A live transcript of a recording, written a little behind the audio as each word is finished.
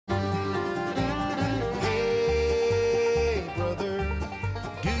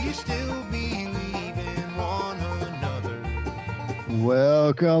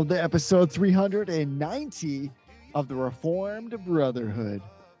Welcome to episode 390 of the Reformed Brotherhood.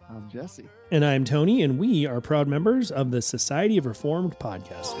 I'm Jesse. And I'm Tony, and we are proud members of the Society of Reformed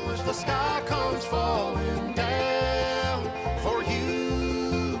Podcast. The sky comes falling down for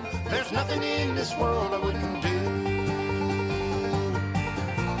you. There's nothing in this world I wouldn't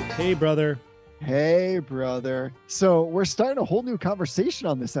do. Hey, brother. Hey, brother. So we're starting a whole new conversation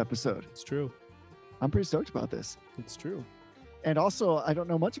on this episode. It's true. I'm pretty stoked about this. It's true. And also, I don't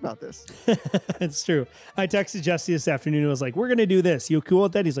know much about this. It's true. I texted Jesse this afternoon and was like, we're going to do this. You cool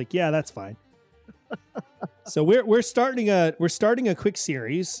with that? He's like, yeah, that's fine. So we're starting a quick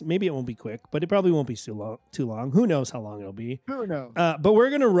series. Maybe it won't be quick, but it probably won't be too long. Who knows how long it'll be? Who knows? But we're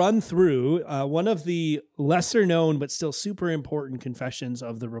going to run through one of the lesser known but still super important confessions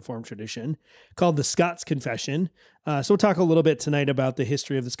of the Reformed tradition called the Scots Confession. So we'll talk a little bit tonight about the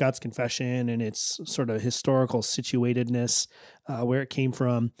history of the Scots Confession and its sort of historical situatedness, where it came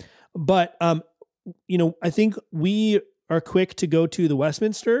from. But, I think we are quick to go to the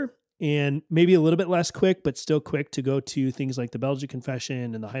Westminster, and maybe a little bit less quick, but still quick to go to things like the Belgian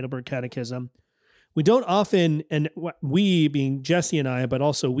Confession and the Heidelberg Catechism. We don't often, and we being Jesse and I, but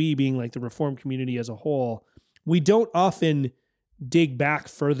also we being like the Reformed community as a whole, we don't often dig back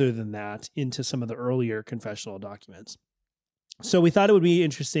further than that into some of the earlier confessional documents. So we thought it would be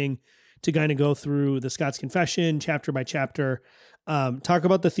interesting to kind of go through the Scots Confession chapter by chapter, talk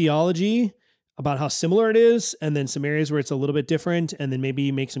about the theology, about how similar it is, and then some areas where it's a little bit different, and then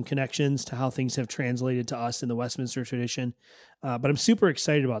maybe make some connections to how things have translated to us in the Westminster tradition. But I'm super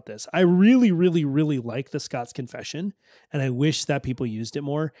excited about this. I really, really, really like the Scots Confession, and I wish that people used it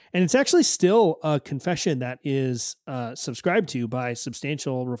more. And it's actually still a confession that is subscribed to by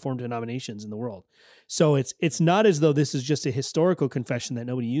substantial Reformed denominations in the world. So it's not as though this is just a historical confession that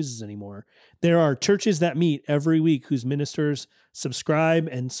nobody uses anymore. There are churches that meet every week whose ministers subscribe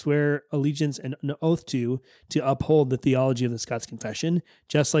and swear allegiance and an oath to uphold the theology of the Scots Confession,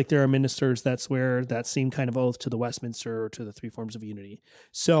 just like there are ministers that swear that same kind of oath to the Westminster or to the three forms of unity.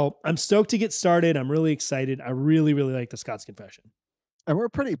 So I'm stoked to get started. I'm really excited. I really, really like the Scots Confession. And we're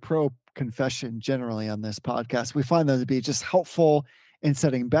pretty pro confession generally on this podcast. We find them to be just helpful in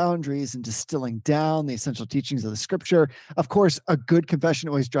setting boundaries and distilling down the essential teachings of the scripture. Of course, a good confession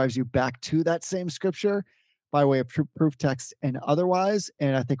always drives you back to that same scripture by way of proof text and otherwise.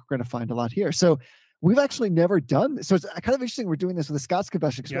 And I think we're going to find a lot here. So we've actually never done this. So it's kind of interesting we're doing this with the Scots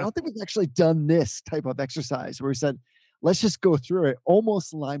Confession, because I don't think we've actually done this type of exercise where we said, let's just go through it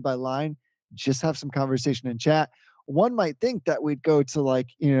almost line by line, just have some conversation in chat. One might think that we'd go to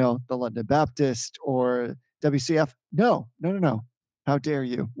the London Baptist or WCF. No. How dare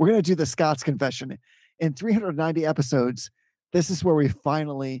you? We're going to do the Scots Confession. In 390 episodes, this is where we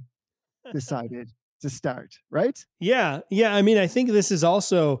finally decided to start, right? Yeah. I mean, I think this is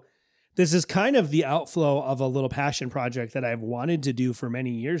kind of the outflow of a little passion project that I've wanted to do for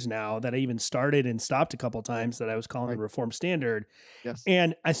many years now, that I even started and stopped a couple of times, that I was calling the Reformed Standard. Yes.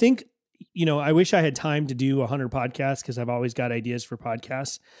 And I think, I wish I had time to do 100 podcasts, because I've always got ideas for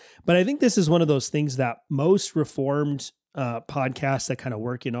podcasts. But I think this is one of those things that most Reformed podcasts that kind of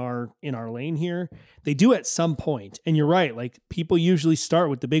work in our lane here, they do at some point. And you're right, like people usually start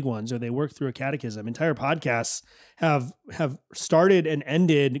with the big ones, or they work through a catechism. Entire podcasts have started and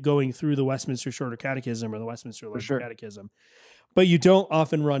ended going through the Westminster Shorter Catechism or the Westminster Larger Catechism. But you don't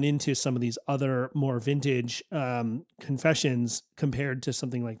often run into some of these other more vintage confessions compared to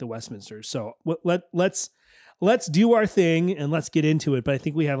something like the Westminster. So let's do our thing and let's get into it. But I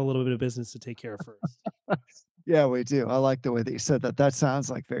think we have a little bit of business to take care of first. Yeah, we do. I like the way that you said that. That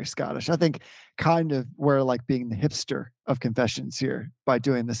sounds like very Scottish. I think kind of we're like being the hipster of confessions here by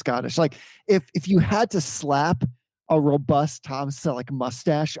doing the Scottish. Like if you had to slap a robust Tom Selleck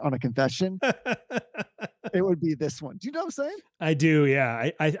mustache on a confession, it would be this one. Do you know what I'm saying? I do. Yeah.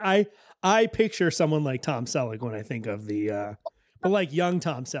 I picture someone like Tom Selleck when I think of the, but like young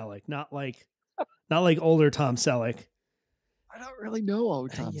Tom Selleck, not like older Tom Selleck. I don't really know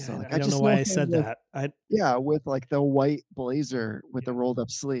old Tom Selleck. I don't know why I said that. With like the white blazer with the rolled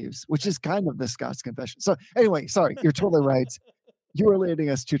up sleeves, which is kind of the Scots Confession. So anyway, sorry, you're totally right. You were leading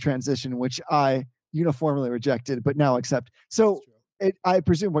us to transition, which I uniformly rejected, but now accept. So I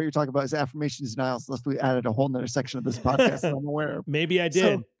presume what you're talking about is affirmations, denials, unless we added a whole nother section of this podcast that I'm aware of. Maybe I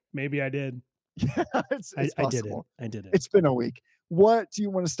did. Yeah, it's possible. I did it. It's been a week. What do you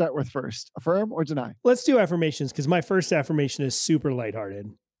want to start with first? Affirm or deny? Let's do affirmations, because my first affirmation is super lighthearted.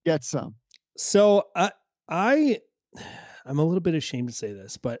 Get some. So I'm a little bit ashamed to say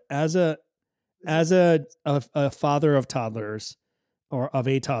this, but as a father of toddlers, or of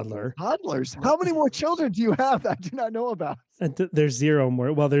a toddler. Toddlers. How many more children do you have that I do not know about? And there's zero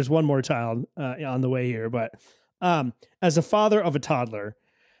more. Well, there's one more child on the way here, but as a father of a toddler,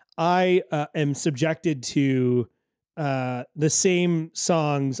 I am subjected to the same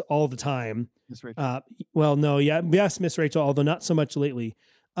songs all the time. Miss Rachel. Yes, Miss Rachel, although not so much lately.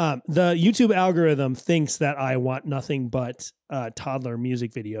 The YouTube algorithm thinks that I want nothing but toddler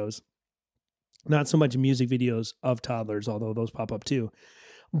music videos. Not so much music videos of toddlers, although those pop up too.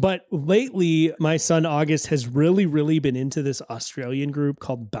 But lately, my son August has really, really been into this Australian group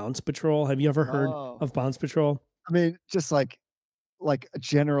called Bounce Patrol. Have you ever heard of Bounce Patrol? I mean, just like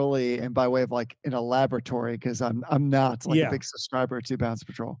generally, and by way of like in a laboratory, because I'm not like a big subscriber to Bounce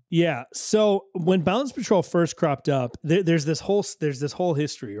Patrol. Yeah. So when Bounce Patrol first cropped up, there's this whole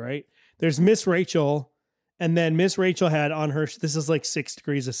history, right? There's Miss Rachel. And then Miss Rachel had on her, this is like 6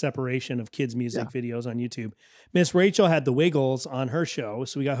 degrees of separation of kids' music videos on YouTube. Miss Rachel had the Wiggles on her show.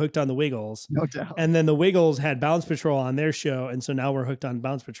 So we got hooked on the Wiggles. No doubt. And then the Wiggles had Bounce Patrol on their show. And so now we're hooked on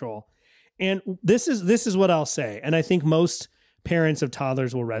Bounce Patrol. And this is what I'll say. And I think most parents of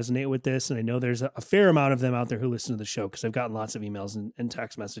toddlers will resonate with this. And I know there's a fair amount of them out there who listen to the show because I've gotten lots of emails and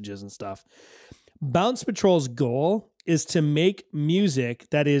text messages and stuff. Bounce Patrol's goal is to make music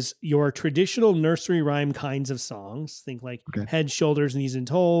that is your traditional nursery rhyme kinds of songs. Think like Head, Shoulders, Knees, and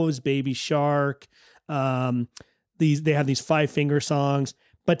Toes, Baby Shark. They have these 5-finger songs,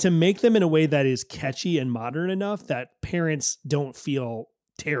 but to make them in a way that is catchy and modern enough that parents don't feel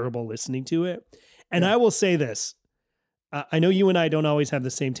terrible listening to it. And I will say this. I know you and I don't always have the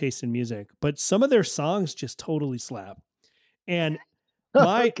same taste in music, but some of their songs just totally slap. And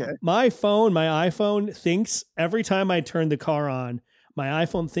my iPhone thinks every time I turn the car on, my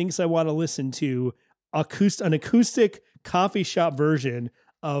iPhone thinks I want to listen to an acoustic coffee shop version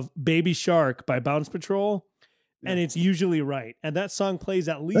of Baby Shark by Bounce Patrol. And it's usually right. And that song plays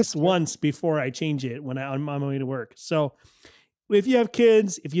at least once before I change it when I'm on my way to work. So if you have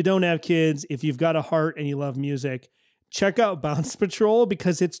kids, if you don't have kids, if you've got a heart and you love music, check out Bounce Patrol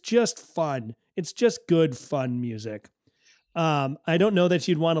because it's just fun. It's just good, fun music. I don't know that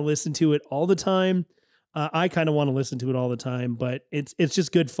you'd want to listen to it all the time. I kind of want to listen to it all the time, but it's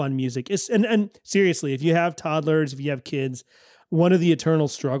just good, fun music. And seriously, if you have toddlers, if you have kids, one of the eternal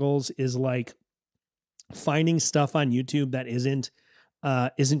struggles is like finding stuff on YouTube that isn't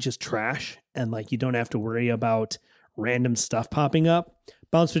just trash and like you don't have to worry about random stuff popping up.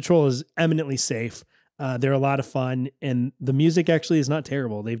 Bounce Patrol is eminently safe. They're a lot of fun, and the music actually is not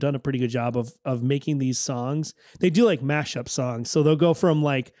terrible. They've done a pretty good job of making these songs. They do like mashup songs. So they'll go from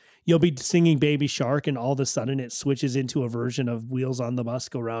like, you'll be singing Baby Shark and all of a sudden it switches into a version of Wheels on the Bus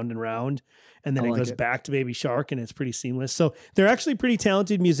Go Round and Round. And then it goes back to Baby Shark and it's pretty seamless. So they're actually pretty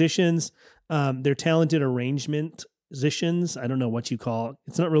talented musicians. They're talented arrangement musicians. I don't know what you call it.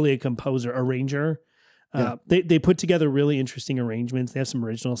 It's not really a composer, arranger. They put together really interesting arrangements. They have some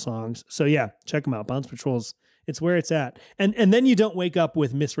original songs. So yeah, check them out. Bounce Patrol's, it's where it's at. And then you don't wake up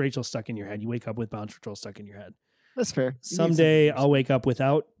with Miss Rachel stuck in your head. You wake up with Bounce Patrol stuck in your head. That's fair. Someday I'll wake up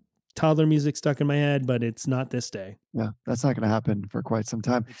without toddler music stuck in my head, but it's not this day. Yeah, that's not going to happen for quite some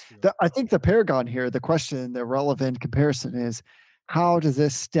time. I think the paragon here, the question, the relevant comparison is, how does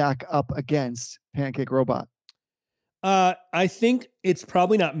this stack up against Pancake Robot? I think it's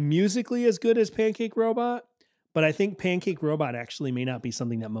probably not musically as good as Pancake Robot, but I think Pancake Robot actually may not be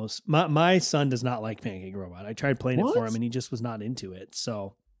something that my son does not like Pancake Robot. I tried playing it for him and he just was not into it.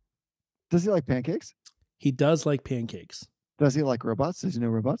 So does he like pancakes? He does like pancakes. Does he like robots? Does he know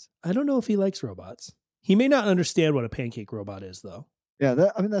robots? I don't know if he likes robots. He may not understand what a pancake robot is though. Yeah.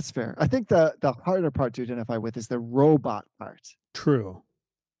 That's fair. I think the harder part to identify with is the robot part. True.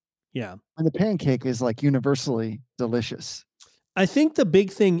 Yeah. And the pancake is like universally delicious. I think the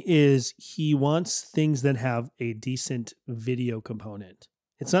big thing is he wants things that have a decent video component.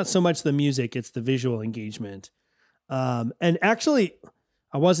 It's not so much the music, it's the visual engagement. And actually,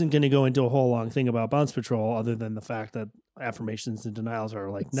 I wasn't going to go into a whole long thing about Bounce Patrol other than the fact that affirmations and denials are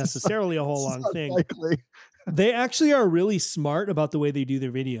like necessarily a whole long thing. They actually are really smart about the way they do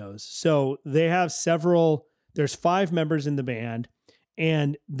their videos. So they have there's 5 members in the band.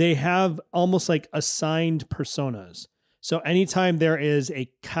 And they have almost like assigned personas. So anytime there is a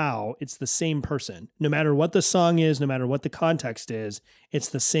cow, it's the same person. No matter what the song is, no matter what the context is, it's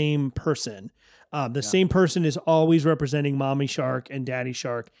the same person. Same person is always representing Mommy Shark and Daddy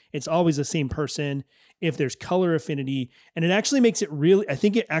Shark. It's always the same person. If there's color affinity, and it actually makes it really, I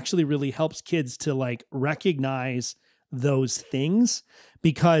think it actually really helps kids to like recognize those things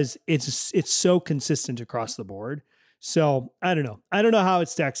because it's so consistent across the board. So I don't know. I don't know how it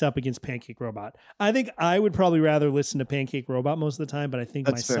stacks up against Pancake Robot. I think I would probably rather listen to Pancake Robot most of the time, but I think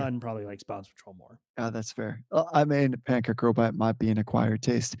That's my fair. son probably likes Bounce Patrol more. Yeah, that's fair. I mean, Pancake Robot might be an acquired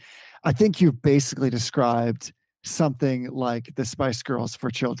taste. I think you've basically described something like the Spice Girls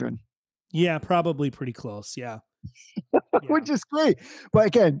for children, Yeah, probably pretty close. Yeah. which is great. But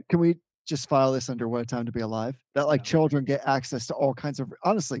again, can we just file this under What a Time to Be Alive? That like Yeah. children get access to all kinds of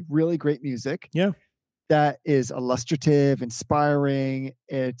honestly really great music. Yeah. That is illustrative, inspiring.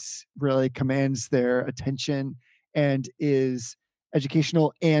 It really commands their attention and is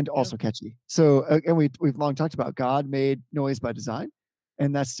educational and also catchy. So, and we've long talked about God made noise by design,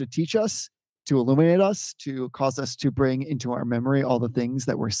 and that's to teach us, to illuminate us, to cause us to bring into our memory all the things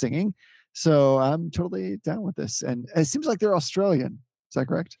that we're singing. So I'm totally down with this. And it seems like they're Australian. Is that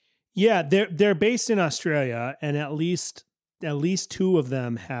correct? Yeah, they're based in Australia, and at least two of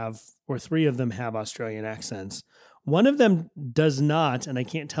them have, or three of them have Australian accents. One of them does not, and I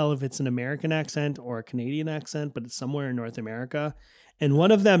can't tell if it's an American accent or a Canadian accent, but it's somewhere in North America. And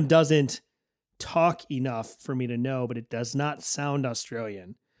one of them doesn't talk enough for me to know, but it does not sound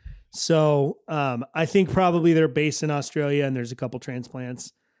Australian. So I think probably they're based in Australia, and there's a couple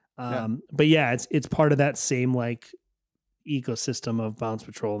transplants. But yeah, it's part of that same like ecosystem of Bounce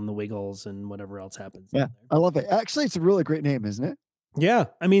Patrol and the Wiggles and whatever else happens. Yeah, I love it. Actually, it's a really great name, isn't it? Yeah,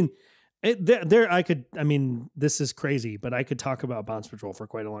 I mean, this is crazy, but I could talk about Bounce Patrol for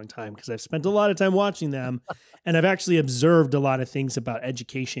quite a long time because I've spent a lot of time watching them, and I've actually observed a lot of things about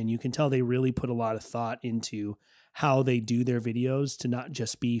education. You can tell they really put a lot of thought into how they do their videos to not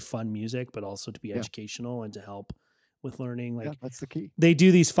just be fun music, but also to be educational and to help with learning. Like that's the key. They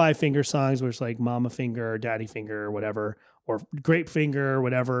do these 5-finger songs where it's like Mama Finger or Daddy Finger or whatever, or Grape Finger or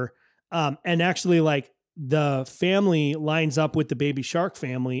whatever. And actually like the family lines up with the Baby Shark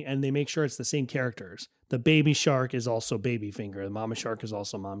family and they make sure it's the same characters. The Baby Shark is also Baby Finger. The Mama Shark is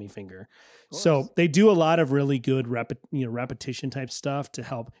also Mommy Finger. So they do a lot of really good repetition type stuff to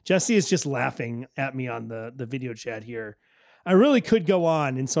help. Jesse is just laughing at me on the video chat here. I really could go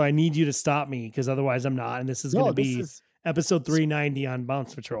on, and so I need you to stop me because otherwise I'm not. And this is going to be episode 390 on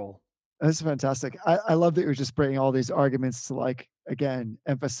Bounce Patrol. That's fantastic. I love that you're just bringing all these arguments to like, again,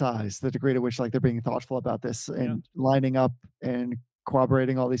 emphasize the degree to which like they're being thoughtful about this and lining up and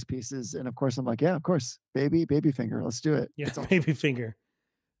corroborating all these pieces. And of course, I'm like, yeah, of course, baby finger. Let's do it. Yeah, Baby Finger.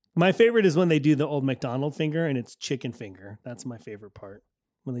 My favorite is when they do the old McDonald finger and it's chicken finger. That's my favorite part.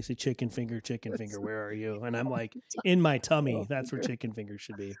 When they say chicken finger, where are you? And I'm like, in my tummy. That's where chicken finger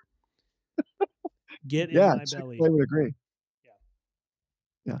should be. Get in my belly. I would agree.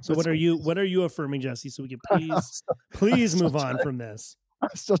 Yeah. So what are you affirming, Jesse? So we can please move on from this. I'm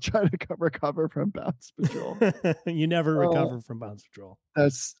still trying to recover from Bounce Patrol. You never recover from Bounce Patrol.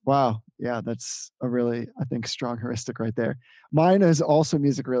 That's wow. Yeah, that's a really, I think, strong heuristic right there. Mine is also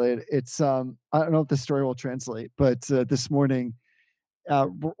music related. It's I don't know if the story will translate, but this morning,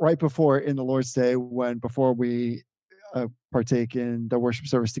 right before in the Lord's Day, before we partake in the worship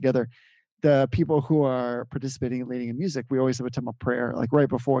service together, the people who are participating and leading in music, we always have a time of prayer like right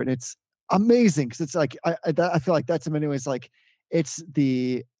before, and it's amazing because it's like I feel like that's in many ways like it's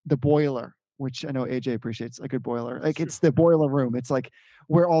the boiler, which I know AJ appreciates a good boiler. Like it's the boiler room. It's like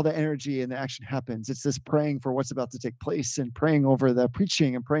where all the energy and the action happens. It's this praying for what's about to take place and praying over the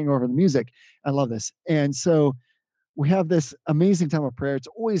preaching and praying over the music. I love this, and so we have this amazing time of prayer. It's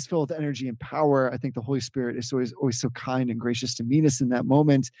always filled with energy and power. I think the Holy Spirit is always so kind and gracious to meet us in that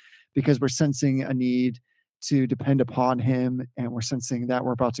moment because we're sensing a need to depend upon him. And we're sensing that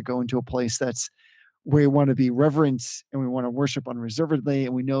we're about to go into a place that's where we want to be reverent and we want to worship unreservedly.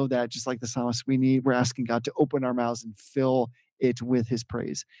 And we know that just like the psalmist, we're asking God to open our mouths and fill it with his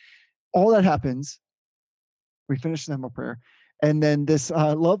praise. All that happens. We finish the time of prayer. And then this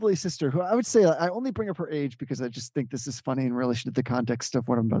lovely sister, who I would say, I only bring up her age because I just think this is funny in relation to the context of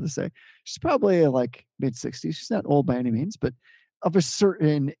what I'm about to say. She's probably like mid-60s. She's not old by any means, but of a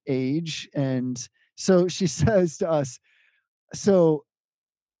certain age. And so she says to us, so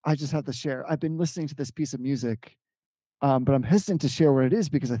I just have to share. I've been listening to this piece of music, but I'm hesitant to share what it is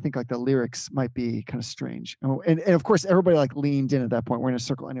because I think like the lyrics might be kind of strange. And of course, everybody like leaned in at that point. We're in a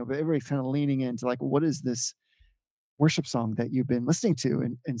circle anyway, but everybody's kind of leaning into like, what is this worship song that you've been listening to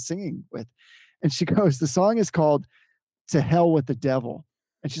and singing with? And she goes, the song is called To Hell with the Devil.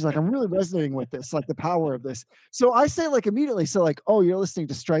 And she's like, I'm really resonating with this, like the power of this. So I say like immediately, so like, oh, you're listening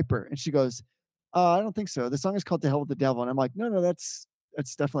to Stryper. And she goes, I don't think so. The song is called To Hell with the Devil. And I'm like, no, that's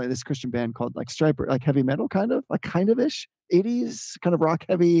definitely this Christian band called like Stryper, like heavy metal kind of ish, 80s kind of rock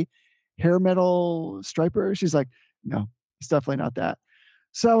heavy hair metal Stryper. She's like, no, it's definitely not that.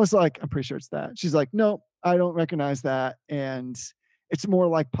 So I was like, I'm pretty sure it's that. She's like, no, I don't recognize that. And it's more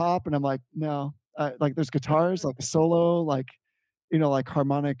like pop. And I'm like, no, like there's guitars, like a solo, like, like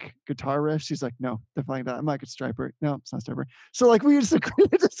harmonic guitar riff. She's like, no, definitely not. I'm like, it's Striper. No, it's not Striper. So like we disagree,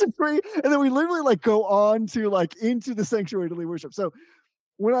 disagree. And then we literally like go on to like into the sanctuary to lead worship. So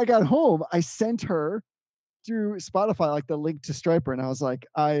when I got home, I sent her through Spotify, like the link to Striper. And I was like,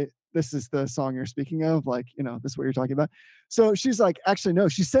 this is the song you're speaking of. Like, this is what you're talking about. So she's like, actually, no,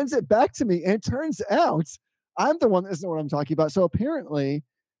 she sends it back to me. And it turns out I'm the one that doesn't know what I'm talking about. So apparently,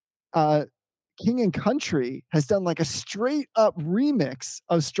 King and Country has done like a straight up remix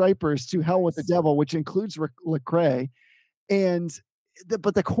of Striper's To Hell with the Devil, which includes Lecrae.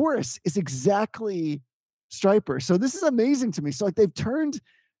 But the chorus is exactly Striper. So this is amazing to me. So like they've turned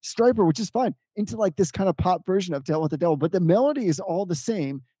Striper, which is fine, into like this kind of pop version of To Hell with the Devil, but the melody is all the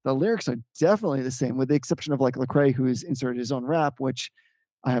same. The lyrics are definitely the same, with the exception of like Lecrae, who's inserted his own rap, which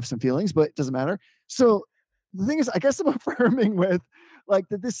I have some feelings, but it doesn't matter. So the thing is, I guess I'm affirming with like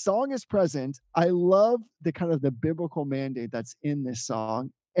that this song is present. I love the kind of the biblical mandate that's in this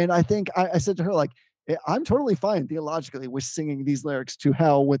song. And I think I said to her, like, I'm totally fine theologically with singing these lyrics To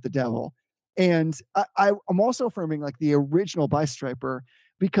Hell with the Devil. And I'm also affirming like the original by Striper,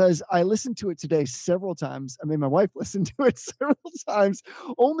 because I listened to it today several times. I mean, my wife listened to it several times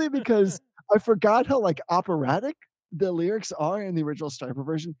only because I forgot how like operatic the lyrics are in the original Striper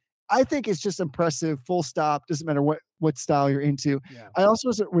version. I think it's just impressive, full stop. Doesn't matter what style you're into. Yeah. I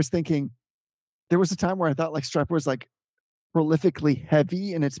also was thinking there was a time where I thought like Striper was like prolifically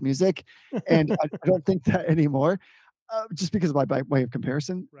heavy in its music. And I don't think that anymore, just because of my way of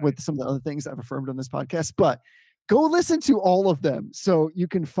comparison with some of the other things I've affirmed on this podcast. But go listen to all of them. So you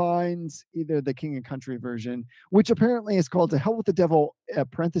can find either the King and Country version, which apparently is called To Hell with the Devil,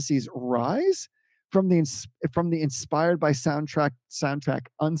 parentheses, Rise, from the inspired by soundtrack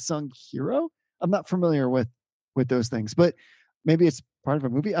Unsung Hero. I'm not familiar with those things, but maybe it's part of a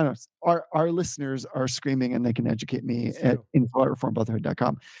movie. I don't know. Our listeners are screaming and they can educate me at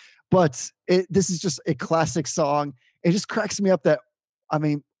info@reformedbrotherhood.com. But this is just a classic song. It just cracks me up that, I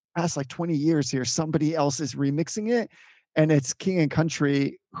mean, past like 20 years here, somebody else is remixing it, and it's King and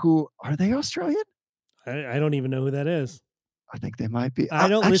Country. Who are they? Australian? I don't even know who that is. I think they might be. I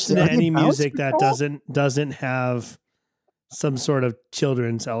don't listen to any music that doesn't have some sort of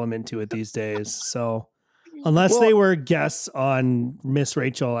children's element to it these days. So unless they were guests on Miss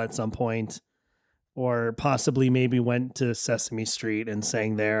Rachel at some point, or possibly maybe went to Sesame Street and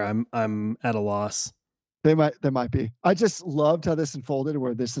sang there, I'm at a loss. They might be. I just loved how this unfolded,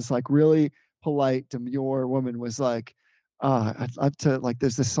 where this is like really polite, demure woman was like, I'd love to, like,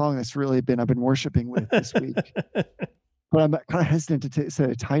 there's this song that's really I've been worshiping with this week, but I'm kind of hesitant to say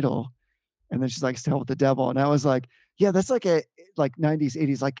a title. And then she's like, To Hell with the Devil. And I was like, yeah, that's like a 90s,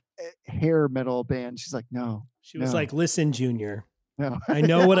 80s, like hair metal band. She's like, no. She was like, listen, Junior. No. I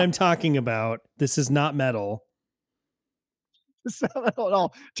know what I'm talking about. This is not metal. It's not metal at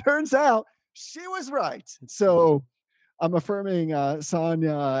all. Turns out she was right. So I'm affirming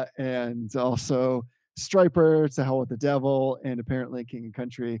Sonya, and also Striper, To Hell with the Devil, and apparently King and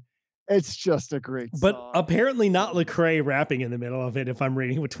Country. It's just a great song. But apparently not Lecrae rapping in the middle of it, if I'm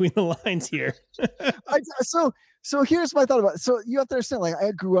reading between the lines here. So here's my thought about it. So you have to understand, like,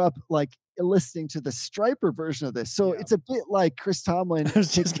 I grew up like listening to the Striper version of this. So it's a bit like Chris Tomlin. I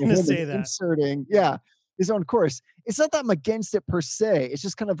was just going to say that. Inserting, his own chorus. It's not that I'm against it per se. It's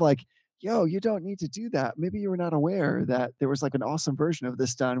just kind of like, yo, you don't need to do that. Maybe you were not aware that there was like an awesome version of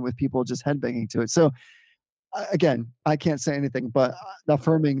this done with people just headbanging to it. So again, I can't say anything, but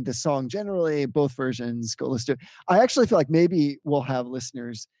affirming the song generally, both versions, go listen to it. I actually feel like maybe we'll have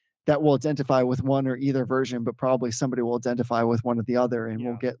listeners that will identify with one or either version, but probably somebody will identify with one or the other, and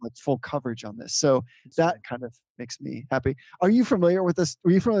we'll get like full coverage on this. So that kind of makes me happy. Are you familiar with this?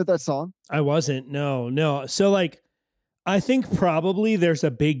 Were you familiar with that song? I wasn't. No. So like, I think probably there's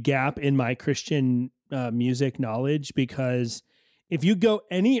a big gap in my Christian music knowledge, because if you go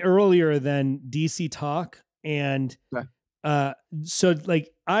any earlier than DC Talk, and so like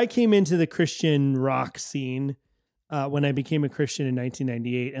I came into the Christian rock scene when I became a Christian in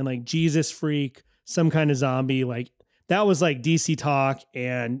 1998, and like Jesus Freak, Some Kind of Zombie, like that was like DC Talk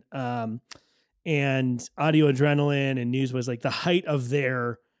and Audio Adrenaline and News was like the height of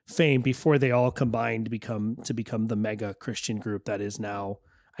their fame before they all combined to become the mega Christian group that is now.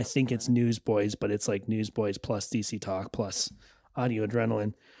 I think it's Newsboys, but it's like Newsboys plus DC Talk plus Audio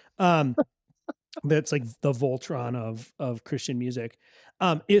Adrenaline. That's like the Voltron of Christian music.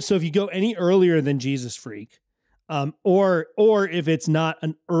 So if you go any earlier than Jesus Freak, Or if it's not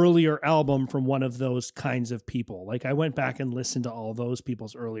an earlier album from one of those kinds of people. Like I went back and listened to all those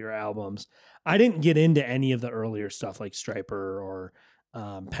people's earlier albums. I didn't get into any of the earlier stuff like Stryper or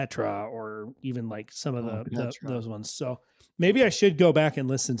Petra or even like some of those ones. So maybe I should go back and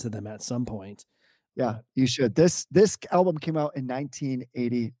listen to them at some point. Yeah, you should. This album came out in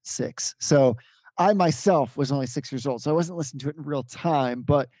 1986. So I myself was only 6 years old, so I wasn't listening to it in real time,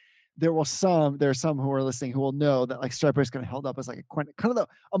 but there are some who are listening who will know that like Stryper is kind of held up as like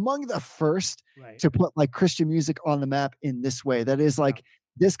among the first to put like Christian music on the map in this way. That is like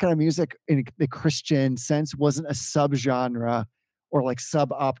this kind of music in the Christian sense wasn't a subgenre or like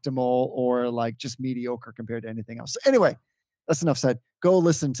suboptimal or like just mediocre compared to anything else. So anyway, that's enough said. Go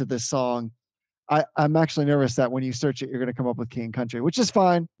listen to this song. I'm actually nervous that when you search it, you're going to come up with King Country, which is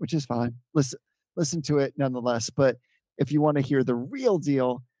fine. Listen to it nonetheless. But if you want to hear the real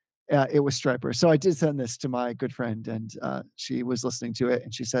deal, it was Stryper. So I did send this to my good friend, and she was listening to it,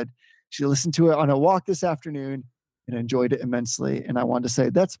 and she said she listened to it on a walk this afternoon and enjoyed it immensely. And I wanted to say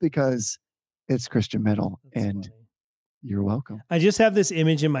that's because it's Christian metal. That's and funny. You're welcome. I just have this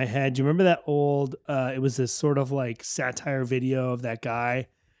image in my head. Do you remember that old, it was this sort of like satire video of that guy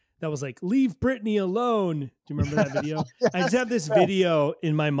that was like, leave Britney alone. Do you remember that video? Yes, I just have this video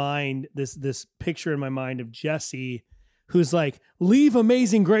in my mind, this picture in my mind of Jesse, who's like, leave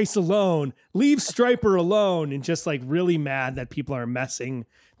Amazing Grace alone, leave Stryper alone, and just like really mad that people are messing.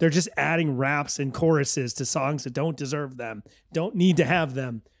 They're just adding raps and choruses to songs that don't deserve them, don't need to have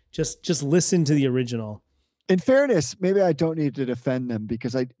them. Just listen to the original. In fairness, maybe I don't need to defend them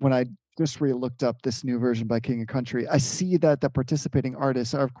because when I just looked up this new version by King and Country, I see that the participating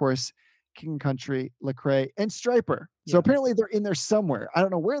artists are, of course, King and Country, Lecrae, and Stryper. So apparently they're in there somewhere. I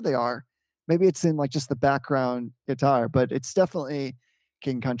don't know where they are. Maybe it's in like just the background guitar, but it's definitely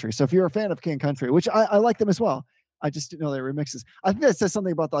King and Country. So if you're a fan of King and Country, which I like them as well, I just didn't know they were remixes. I think that says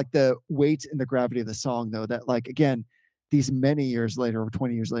something about like the weight and the gravity of the song, though, that like, again, these many years later, or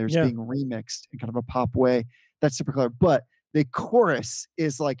 20 years later, it's being remixed in kind of a pop way. That's super clever. But the chorus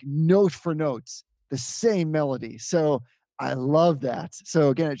is like note for note, the same melody. So I love that. So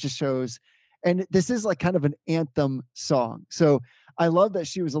again, it just shows, and this is like kind of an anthem song. So I love that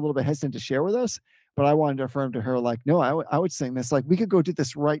she was a little bit hesitant to share with us, but I wanted to affirm to her, like, no, I would sing this. Like, we could go do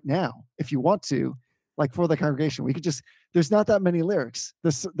this right now if you want to, like for the congregation. We could just, there's not that many lyrics.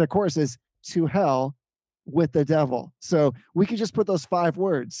 The chorus is to hell with the devil. So we could just put those 5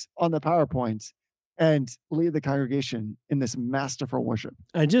 words on the PowerPoint and lead the congregation in this masterful worship.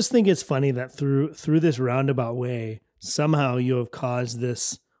 I just think it's funny that through this roundabout way, somehow you have caused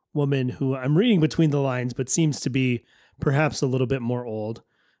this woman, who I'm reading between the lines, but seems to be perhaps a little bit more old.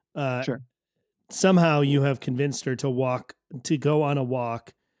 Sure. Somehow you have convinced her to go on a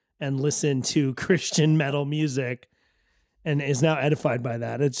walk and listen to Christian metal music, and is now edified by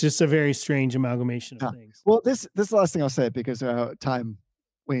that. It's just a very strange amalgamation of things. Well, this is the last thing I'll say because time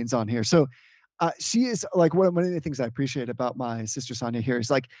wanes on here. So she is like one of the things I appreciate about my sister Sonia here is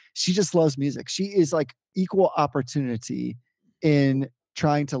like, she just loves music. She is like equal opportunity in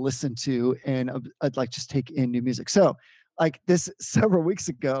trying to listen to and like just take in new music. So like this several weeks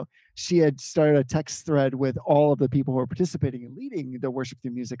ago, she had started a text thread with all of the people who are participating and leading the worship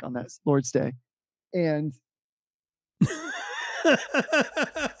through music on that Lord's Day. And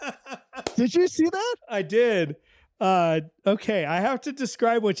did you see that? I did. Okay, I have to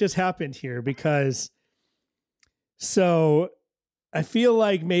describe what just happened here because so I feel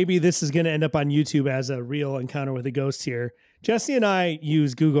like maybe this is going to end up on YouTube as a real encounter with a ghost here. Jesse and I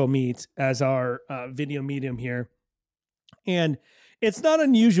use Google Meet as our video medium here. And it's not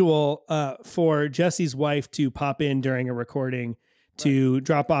unusual for Jesse's wife to pop in during a recording to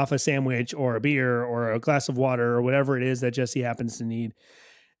drop off a sandwich or a beer or a glass of water or whatever it is that Jesse happens to need.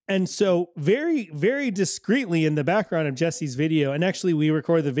 And so very, very discreetly in the background of Jesse's video, and actually we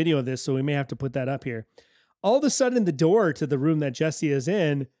record the video of this, so we may have to put that up here. All of a sudden the door to the room that Jesse is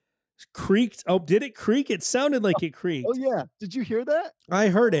in creaked. Oh, did it creak? It sounded like it creaked. Oh yeah. Did you hear that? I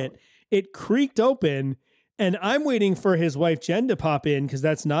heard it. It creaked open, and I'm waiting for his wife Jen to pop in because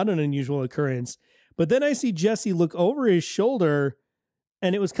that's not an unusual occurrence. But then I see Jesse look over his shoulder,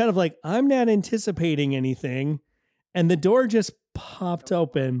 and it was kind of like, I'm not anticipating anything. And the door just popped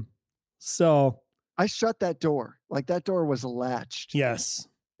open. So I shut that door. Like that door was latched. Yes.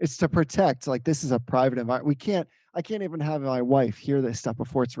 It's to protect, like this is a private environment. I can't even have my wife hear this stuff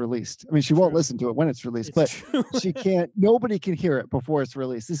before it's released. I mean, she won't listen to it when it's released, but she can't, nobody can hear it before it's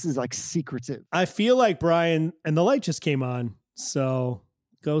released. This is like secretive. I feel like Brian, and the light just came on. So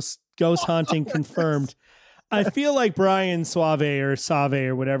ghost haunting confirmed. I feel like Brian Suave or Save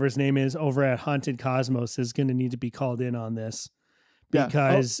or whatever his name is over at Haunted Cosmos is going to need to be called in on this,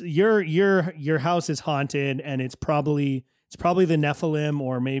 because your house is haunted, and it's probably the Nephilim,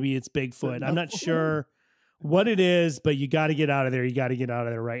 or maybe it's Bigfoot. I'm not sure what it is, but you got to get out of there. You got to get out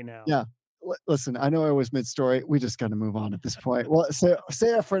of there right now. Yeah. Listen, I know I was mid-story. We just got to move on at this point. Well, say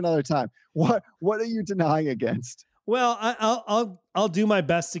it for another time. What are you denying against? Well, I'll do my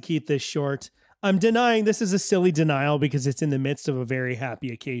best to keep this short. I'm denying, this is a silly denial because it's in the midst of a very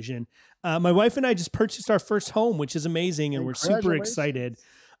happy occasion. My wife and I just purchased our first home, which is amazing, and we're super excited.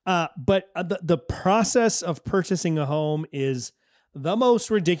 But the process of purchasing a home is the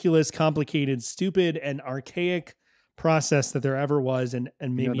most ridiculous, complicated, stupid, and archaic process that there ever was, and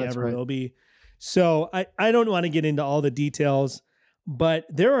maybe ever will be. So I don't want to get into all the details, but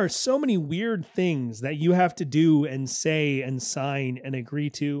there are so many weird things that you have to do and say and sign and agree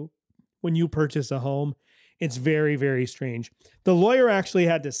to when you purchase a home. It's very, very strange. The lawyer actually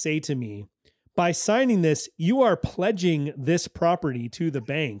had to say to me, by signing this, you are pledging this property to the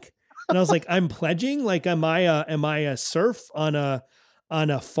bank. And I was like, I'm pledging? Like, am I a serf on a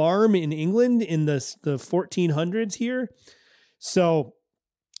farm in England in the 1400s here? So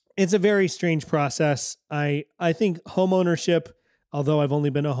it's a very strange process. I think homeownership, although I've only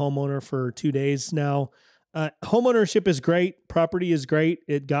been a homeowner for 2 days now, homeownership is great. Property is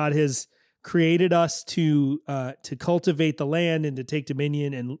great. God has created us to cultivate the land and to take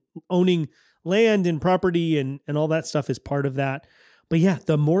dominion, and owning land and property and all that stuff is part of that. But yeah,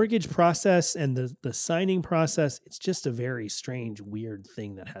 the mortgage process and the signing process, it's just a very strange, weird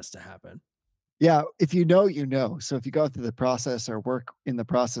thing that has to happen. Yeah. If you know, you know. So if you go through the process or work in the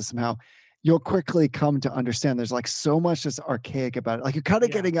process somehow, you'll quickly come to understand there's like so much that's archaic about it. Like you're kind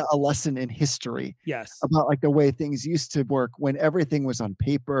of getting a lesson in history. Yes. About like the way things used to work when everything was on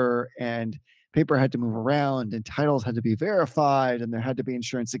paper, and paper had to move around, and titles had to be verified, and there had to be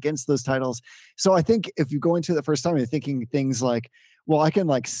insurance against those titles. So I think if you go into the first time, you're thinking things like, well, I can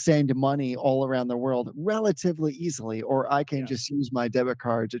like send money all around the world relatively easily, or I can just use my debit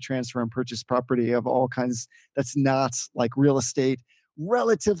card to transfer and purchase property of all kinds that's not like real estate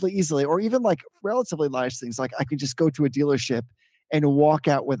relatively easily, or even like relatively large things. Like I could just go to a dealership and walk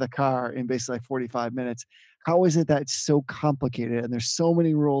out with a car in basically like 45 minutes. How is it that it's so complicated, and there's so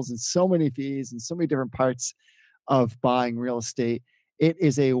many rules and so many fees and so many different parts of buying real estate? It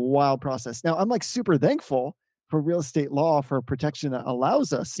is a wild process. Now, I'm like super thankful for real estate law for protection that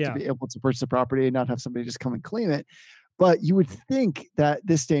allows us to be able to purchase a property and not have somebody just come and claim it. But you would think that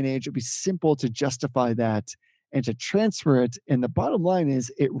this day and age, it'd be simple to justify that and to transfer it. And the bottom line is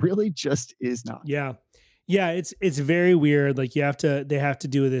it really just is not. Yeah. Yeah. It's very weird. Like they have to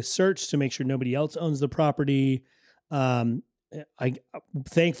do this search to make sure nobody else owns the property.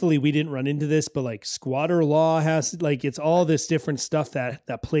 Thankfully we didn't run into this, but like squatter law has, like, it's all this different stuff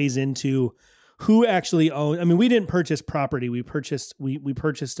that plays into who actually owns. I mean, we didn't purchase property. We purchased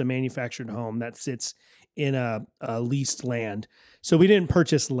a manufactured home that sits in a leased land. So we didn't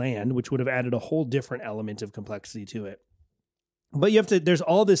purchase land, which would have added a whole different element of complexity to it. But there's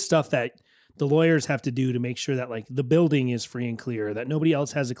all this stuff that the lawyers have to do to make sure that like the building is free and clear, that nobody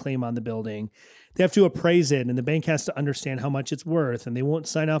else has a claim on the building. They have to appraise it, and the bank has to understand how much it's worth, and they won't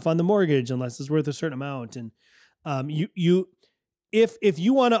sign off on the mortgage unless it's worth a certain amount. And if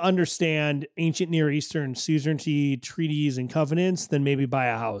you want to understand ancient Near Eastern suzerainty treaties and covenants, then maybe buy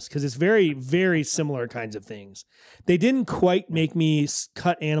a house, because it's very, very similar kinds of things. They didn't quite make me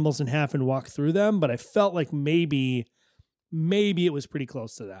cut animals in half and walk through them, but I felt like maybe it was pretty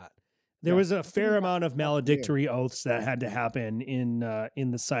close to that. There was a fair amount of maledictory oaths that had to happen in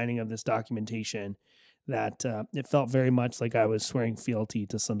the signing of this documentation, that it felt very much like I was swearing fealty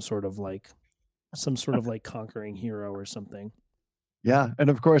to some sort of like conquering hero or something. Yeah. And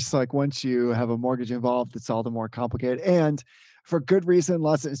of course, like once you have a mortgage involved, it's all the more complicated. And for good reason,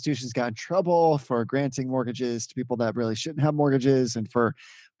 lots of institutions got in trouble for granting mortgages to people that really shouldn't have mortgages, and for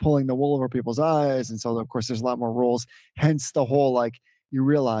pulling the wool over people's eyes. And so, of course, there's a lot more rules. Hence the whole, like, you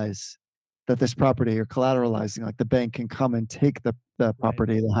realize that this property you're collateralizing, like the bank can come and take the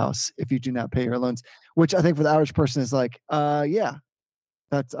property, the house, if you do not pay your loans, which I think for the average person is like, yeah,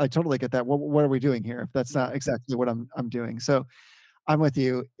 I totally get that. What are we doing here? If that's not exactly what I'm doing. So I'm with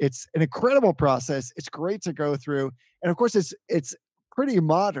you. It's an incredible process. It's great to go through. And of course, it's pretty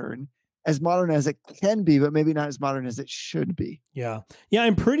modern as it can be, but maybe not as modern as it should be. Yeah. Yeah.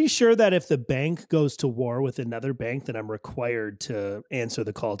 I'm pretty sure that if the bank goes to war with another bank, then I'm required to answer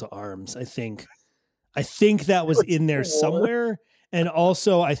the call to arms. I think that was in there somewhere. And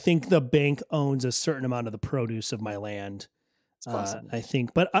also I think the bank owns a certain amount of the produce of my land. I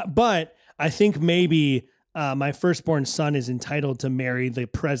think, but I think maybe my firstborn son is entitled to marry the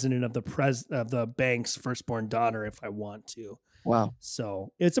president of the bank's firstborn daughter if I want to. Wow.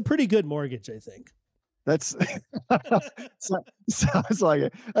 So it's a pretty good mortgage, I think. That's sounds like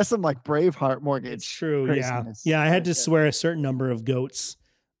it. That's some like Braveheart mortgage. It's true. Craziness. Yeah. I had to swear a certain number of goats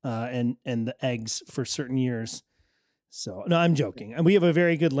and the eggs for certain years. So no, I'm joking. And we have a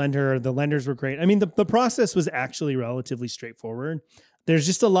very good lender. The lenders were great. I mean, the process was actually relatively straightforward. There's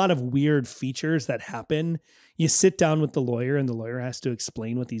just a lot of weird features that happen. You sit down with the lawyer and the lawyer has to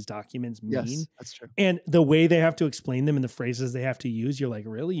explain what these documents mean. Yes, that's true. And the way they have to explain them and the phrases they have to use, you're like,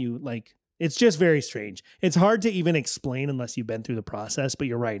 really? It's just very strange. It's hard to even explain unless you've been through the process, but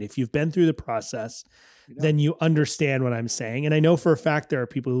you're right. If you've been through the process, then you understand what I'm saying. And I know for a fact there are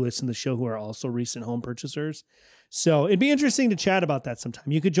people who listen to the show who are also recent home purchasers. So it'd be interesting to chat about that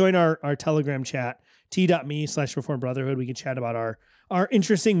sometime. You could join our Telegram chat, t.me/Reformed Brotherhood. We can chat about our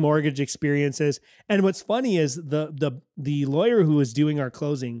interesting mortgage experiences. And what's funny is the lawyer who was doing our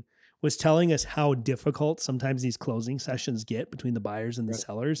closing was telling us how difficult sometimes these closing sessions get between the buyers and the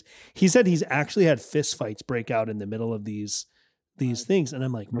sellers. He said he's actually had fist fights break out in the middle of these things. And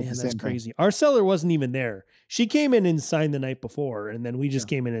I'm like, man, that's crazy. Our seller wasn't even there. She came in and signed the night before, and then we just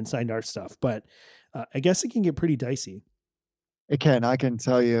came in and signed our stuff. But I guess it can get pretty dicey. It can. I can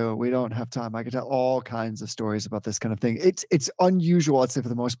tell you, we don't have time. I can tell all kinds of stories about this kind of thing. It's unusual, I'd say, for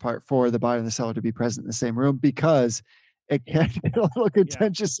the most part, for the buyer and the seller to be present in the same room because it can get a little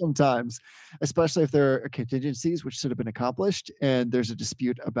contentious sometimes, especially if there are contingencies which should have been accomplished and there's a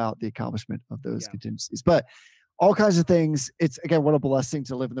dispute about the accomplishment of those contingencies. But all kinds of things. It's, again, what a blessing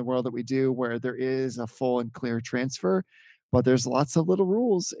to live in the world that we do where there is a full and clear transfer, but there's lots of little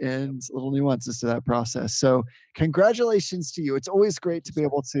rules and little nuances to that process. So congratulations to you. It's always great to be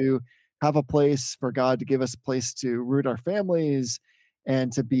able to have a place for God to give us a place to root our families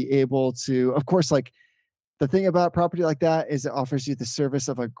and to be able to, of course, like, the thing about property like that is it offers you the service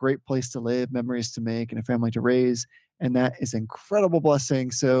of a great place to live, memories to make, and a family to raise. And that is an incredible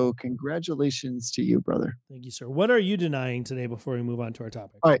blessing. So congratulations to you, brother. Thank you, sir. What are you denying today before we move on to our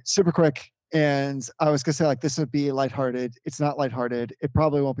topic? All right, super quick. And I was going to say, like, this would be lighthearted. It's not lighthearted. It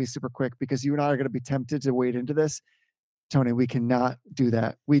probably won't be super quick because you and I are going to be tempted to wade into this. Tony, we cannot do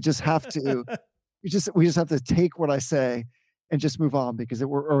that. We just have to, we just have to take what I say and just move on because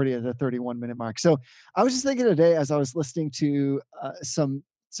we're already at the 31-minute mark. So I was just thinking today as I was listening to some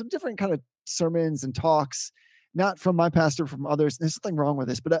different kind of sermons and talks, not from my pastor, from others. There's nothing wrong with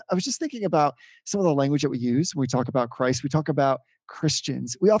this, but I was just thinking about some of the language that we use when we talk about Christ. We talk about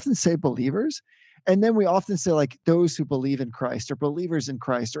Christians. We often say believers, and then we often say like those who believe in Christ or believers in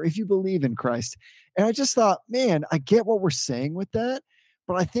Christ, or if you believe in Christ. And I just thought, man, I get what we're saying with that.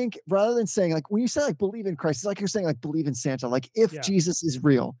 But I think rather than saying like, when you say like believe in Christ, it's like you're saying like believe in Santa, like if Jesus is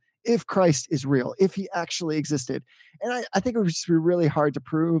real, if Christ is real, if he actually existed. And I think it would just be really hard to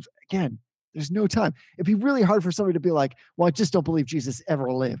prove. Again, there's no time. It'd be really hard for somebody to be like, well, I just don't believe Jesus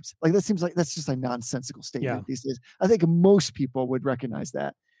ever lived. Like that seems like that's just a nonsensical statement these days. I think most people would recognize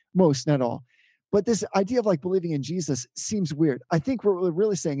that. Most, not all. But this idea of like believing in Jesus seems weird. I think what we're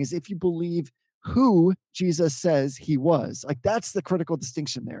really saying is if you believe who Jesus says he was, like that's the critical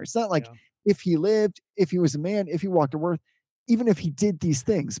distinction there. It's not like if he lived, if he was a man, if he walked the earth, even if he did these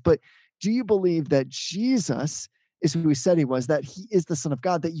things, but do you believe that Jesus is who he said he was, that he is the Son of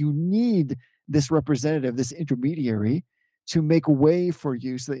God, that you need this representative, this intermediary to make way for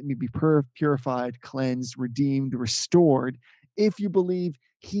you so that you may be purified, cleansed, redeemed, restored, if you believe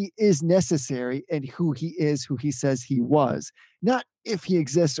he is necessary and who he is, who he says he was, not if he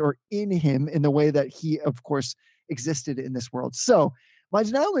exists or in him in the way that he, of course, existed in this world. So my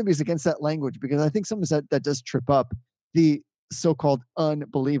denial maybe is against that language because I think sometimes that does trip up the so-called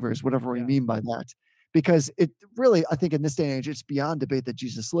unbelievers, whatever we mean by that. Because it really, I think in this day and age, it's beyond debate that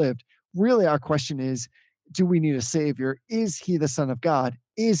Jesus lived. Really, our question is, do we need a savior? Is he the Son of God?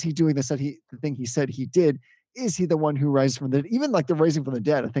 Is he doing the thing he said he did? Is he the one who rises from the dead? Even like the raising from the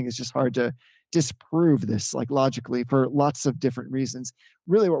dead, I think it's just hard to disprove this like logically for lots of different reasons.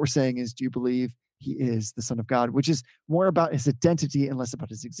 Really what we're saying is, do you believe he is the Son of God, which is more about his identity and less about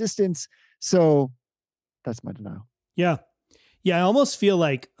his existence. So that's my denial. Yeah. Yeah. I almost feel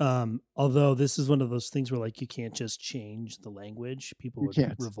like, although this is one of those things where like, you can't just change the language, people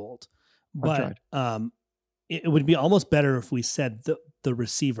would revolt, but, it would be almost better if we said the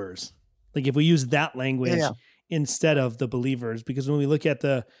receivers. Like if we use that language instead of the believers, because when we look at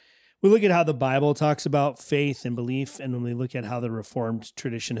how the Bible talks about faith and belief, and when we look at how the Reformed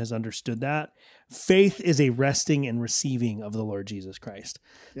tradition has understood that, faith is a resting and receiving of the Lord Jesus Christ.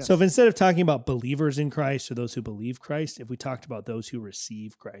 Yes. So if instead of talking about believers in Christ or those who believe Christ, if we talked about those who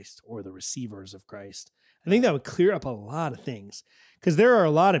receive Christ or the receivers of Christ, I think that would clear up a lot of things, because there are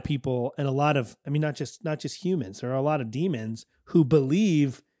a lot of people and not just humans. There are a lot of demons who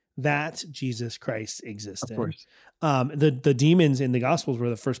believe that Jesus Christ existed. Of course. The demons in the Gospels were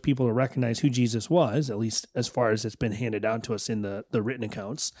the first people to recognize who Jesus was, at least as far as it's been handed down to us in the written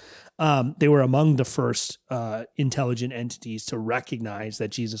accounts. They were among the first intelligent entities to recognize that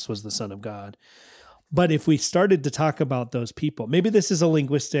Jesus was the Son of God. But if we started to talk about those people, maybe this is a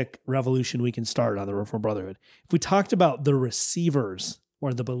linguistic revolution we can start on the Reformed Brotherhood. If we talked about the receivers,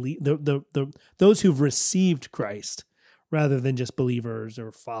 or those who've received Christ, rather than just believers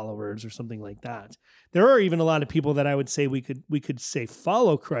or followers or something like that. There are even a lot of people that I would say we could say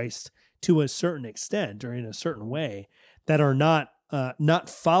follow Christ to a certain extent or in a certain way, that are not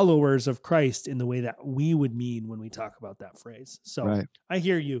followers of Christ in the way that we would mean when we talk about that phrase. So right. I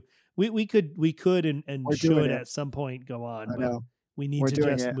hear you. We could and should at some point go on, but we need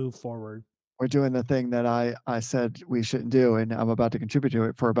to just move forward. We're doing the thing that I said we shouldn't do, and I'm about to contribute to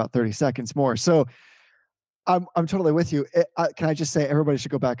it for about 30 seconds more. So I'm totally with you. Can I just say everybody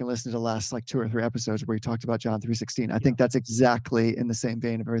should go back and listen to the last 2 or 3 episodes where we talked about John 3:16. I think that's exactly in the same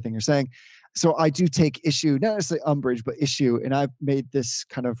vein of everything you're saying. So I do take issue, not necessarily umbrage, but issue. And I've made this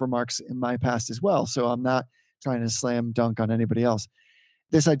kind of remarks in my past as well. So I'm not trying to slam dunk on anybody else.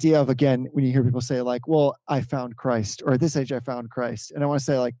 This idea of, again, when you hear people say well, I found Christ, or at this age I found Christ. And I want to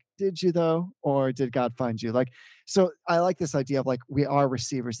say did you though? Or did God find you? So I like this idea of we are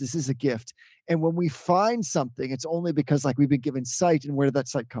receivers. This is a gift. And when we find something, it's only because we've been given sight, and where did that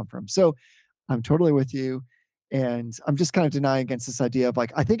sight come from? So I'm totally with you. And I'm just kind of denying against this idea of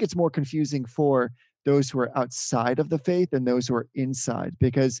I think it's more confusing for those who are outside of the faith and those who are inside,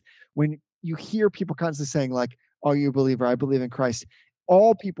 because when you hear people constantly saying are you a believer? I believe in Christ.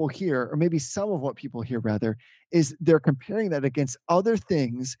 All people hear, or maybe some of what people hear rather, is they're comparing that against other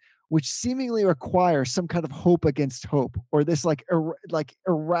things which seemingly require some kind of hope against hope, or this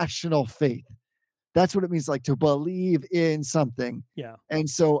irrational faith. That's what it means to believe in something. Yeah. And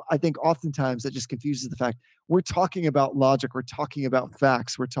so I think oftentimes that just confuses the fact we're talking about logic, we're talking about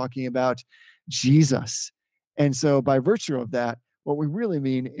facts, we're talking about Jesus. And so by virtue of that, what we really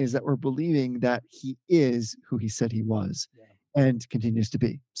mean is that we're believing that he is who he said he was. Yeah. And continues to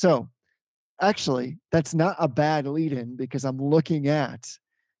be. So actually, that's not a bad lead-in, because I'm looking at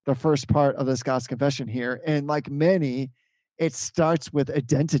the first part of the Scots Confession here. And like many, it starts with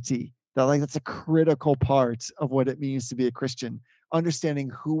identity. That's a critical part of what it means to be a Christian. Understanding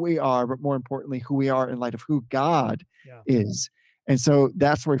who we are, but more importantly, who we are in light of who God is. And so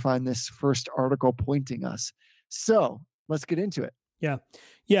that's where we find this first article pointing us. So let's get into it. Yeah.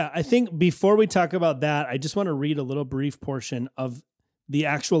 Yeah. I think before we talk about that, I just want to read a little brief portion of the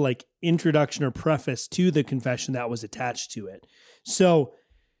actual introduction or preface to the confession that was attached to it. So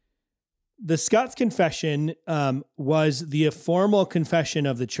the Scots Confession was the formal confession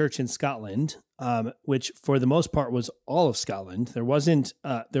of the church in Scotland, which for the most part was all of Scotland. There wasn't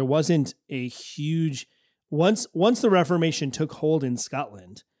a huge, once the Reformation took hold in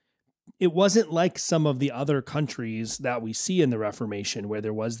Scotland, it wasn't like some of the other countries that we see in the Reformation where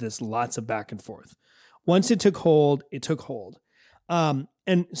there was this lots of back and forth. Once it took hold, it took hold. And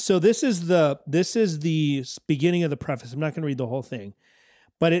so this is the beginning of the preface. I'm not going to read the whole thing,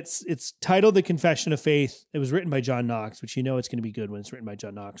 but it's titled The Confession of Faith. It was written by John Knox, which it's going to be good when it's written by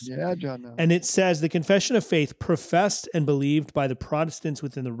John Knox. Yeah, John Knox. And it says, the Confession of Faith professed and believed by the Protestants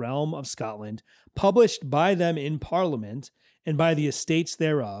within the realm of Scotland, published by them in Parliament and by the estates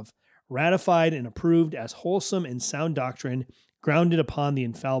thereof, ratified and approved as wholesome and sound doctrine, grounded upon the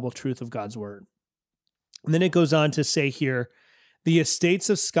infallible truth of God's word. And then it goes on to say here, the estates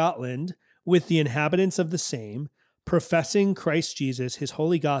of Scotland, with the inhabitants of the same, professing Christ Jesus, his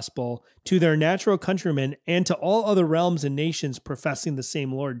holy gospel, to their natural countrymen, and to all other realms and nations professing the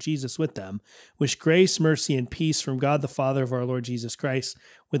same Lord Jesus with them, wish grace, mercy, and peace from God the Father of our Lord Jesus Christ,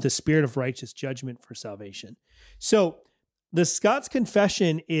 with the spirit of righteous judgment for salvation. So, the Scots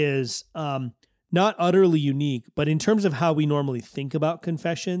Confession is not utterly unique, but in terms of how we normally think about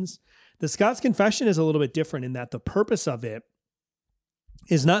confessions, the Scots Confession is a little bit different in that the purpose of it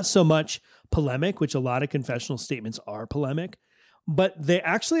is not so much polemic, which a lot of confessional statements are polemic, but they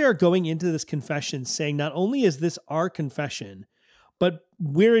actually are going into this confession saying not only is this our confession, but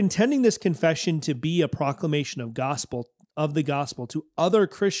we're intending this confession to be a proclamation of the gospel to other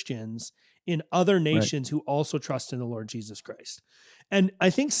Christians in other nations who also trust in the Lord Jesus Christ. And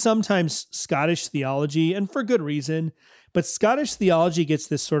I think sometimes Scottish theology, and for good reason, but Scottish theology gets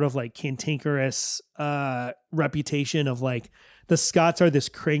this sort of cantankerous reputation of the Scots are this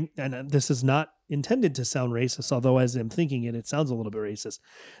crank, and this is not intended to sound racist, although as I'm thinking it sounds a little bit racist.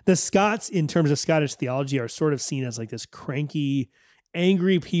 The Scots, in terms of Scottish theology, are sort of seen as like this cranky,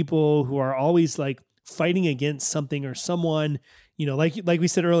 angry people who are always like fighting against something or someone, like we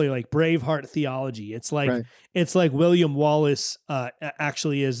said earlier, like Braveheart theology. It's like, Right. it's like William Wallace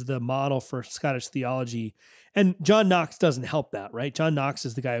actually is the model for Scottish theology. And John Knox doesn't help that, right? John Knox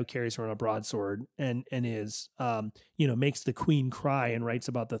is the guy who carries around a broadsword and is, makes the queen cry and writes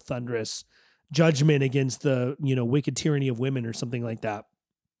about the thunderous judgment against the, wicked tyranny of women or something like that.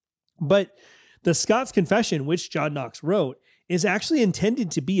 But the Scots Confession, which John Knox wrote, is actually intended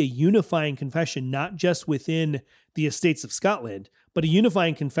to be a unifying confession, not just within the estates of Scotland, but a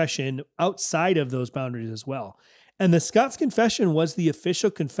unifying confession outside of those boundaries as well. And the Scots Confession was the official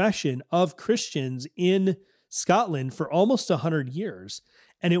confession of Christians in Scotland for almost 100 years.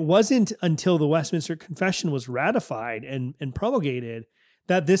 And it wasn't until the Westminster Confession was ratified and promulgated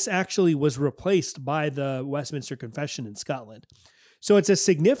that this actually was replaced by the Westminster Confession in Scotland. So it's a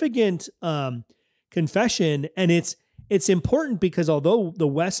significant confession, and it's important because although the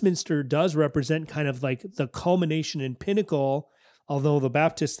Westminster does represent kind of like the culmination and pinnacle, although the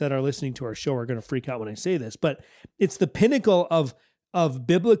Baptists that are listening to our show are going to freak out when I say this, but it's the pinnacle of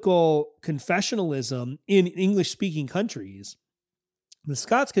biblical confessionalism in English-speaking countries. The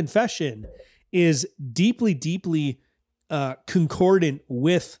Scots Confession is deeply, deeply concordant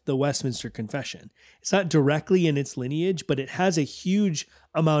with the Westminster Confession. It's not directly in its lineage, but it has a huge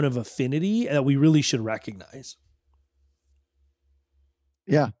amount of affinity that we really should recognize.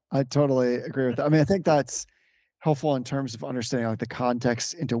 Yeah, I totally agree with that. I mean, I think that's helpful in terms of understanding like the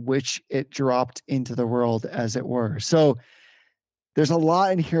context into which it dropped into the world, as it were. So there's a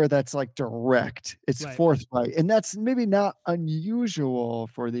lot in here that's like direct. It's Right. forthright. And that's maybe not unusual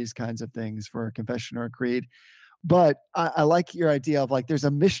for these kinds of things for a confession or a creed. But I like your idea of like there's a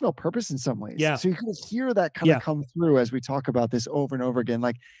missional purpose in some ways. Yeah. So you can hear that kind of come through as we talk about this over and over again.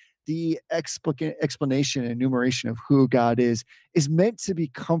 Like the explanation and enumeration of who God is meant to be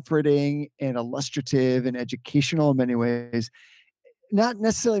comforting and illustrative and educational in many ways. Not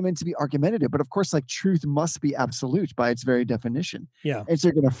necessarily meant to be argumentative, but of course, like truth must be absolute by its very definition. Yeah. And so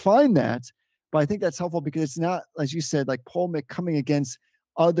you're going to find that, but I think that's helpful because it's not, as you said, like polemic coming against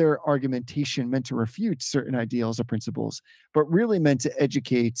other argumentation meant to refute certain ideals or principles, but really meant to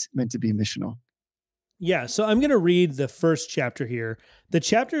educate, meant to be missional. Yeah, so I'm going to read the first chapter here. The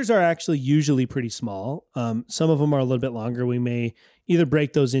chapters are actually usually pretty small. Some of them are a little bit longer. We may either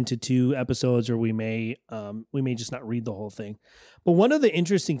break those into 2 episodes, or we may just not read the whole thing. But one of the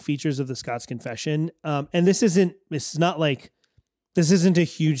interesting features of the Scots Confession, and this isn't a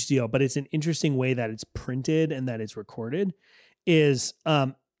huge deal, but it's an interesting way that it's printed and that it's recorded, is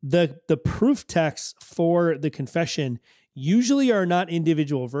the proof texts for the confession usually are not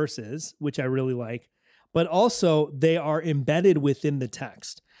individual verses, which I really like, but also they are embedded within the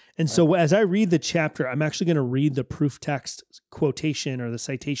text. And so as I read the chapter, I'm actually going to read the proof text quotation or the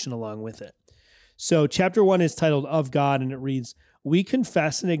citation along with it. So chapter 1 is titled Of God, and it reads, "We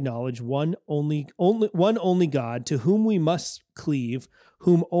confess and acknowledge one only God, to whom we must cleave,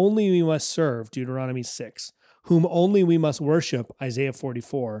 whom only we must serve," Deuteronomy 6, "whom only we must worship," Isaiah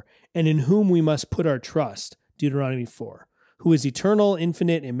 44, "and in whom we must put our trust," Deuteronomy 4, "who is eternal,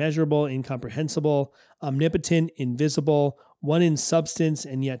 infinite, immeasurable, incomprehensible, omnipotent, invisible, one in substance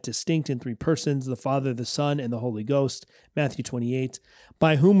and yet distinct in 3 persons, the Father, the Son, and the Holy Ghost," Matthew 28,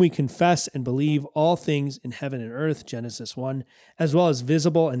 "by whom we confess and believe all things in heaven and earth," Genesis 1, "as well as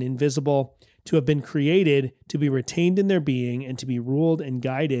visible and invisible, to have been created, to be retained in their being, and to be ruled and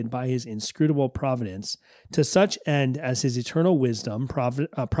guided by his inscrutable providence, to such end as his eternal wisdom,"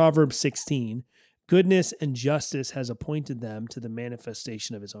 Proverbs 16, "goodness and justice has appointed them to the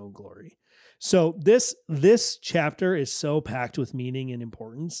manifestation of his own glory." So this chapter is so packed with meaning and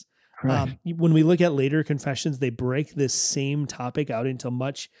importance. Right. When we look at later confessions, they break this same topic out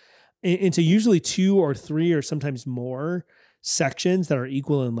into usually 2 or 3 or sometimes more sections that are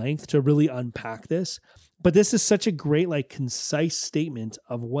equal in length to really unpack this. But this is such a great, like, concise statement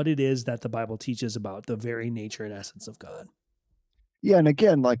of what it is that the Bible teaches about the very nature and essence of God. Yeah, and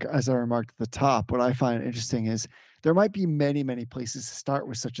again, like as I remarked at the top, what I find interesting is there might be many, many places to start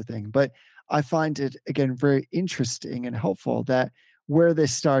with such a thing, but I find it again very interesting and helpful that where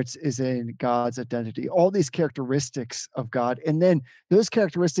this starts is in God's identity, all these characteristics of God, and then those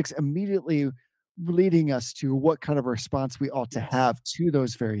characteristics immediately leading us to what kind of response we ought to have to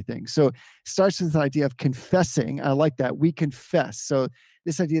those very things. So it starts with the idea of confessing. I like that. We confess. So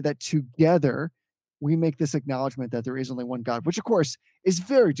this idea that together we make this acknowledgement that there is only one God, which of course is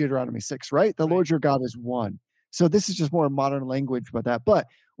very Deuteronomy 6, right? The Lord your God is one. So this is just more modern language about that. But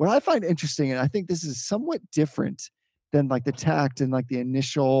what I find interesting, and I think this is somewhat different than like the tact and like the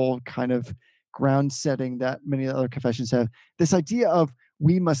initial kind of ground setting that many other confessions have, this idea of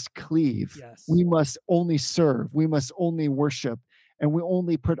we must cleave, Yes. we must only serve, we must only worship, and we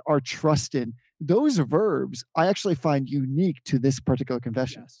only put our trust in. Those verbs I actually find unique to this particular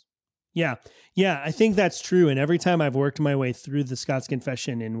confession. Yes. Yeah. Yeah. I think that's true. And every time I've worked my way through the Scots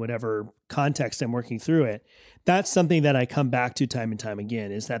Confession in whatever context I'm working through it, that's something that I come back to time and time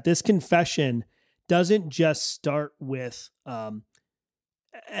again, is that this confession doesn't just start with, and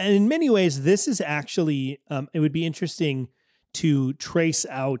in many ways, this is actually, it would be interesting to trace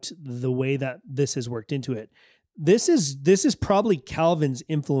out the way that this has worked into it. This is probably Calvin's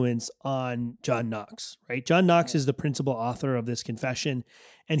influence on John Knox, right? John Knox is the principal author of this confession,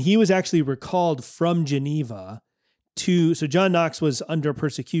 and he was actually recalled from Geneva so John Knox was under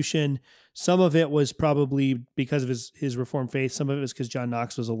persecution. Some of it was probably because of his Reformed faith. Some of it was because John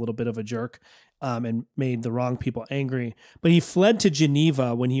Knox was a little bit of a jerk and made the wrong people angry. But he fled to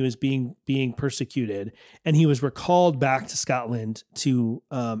Geneva when he was being persecuted, and he was recalled back to Scotland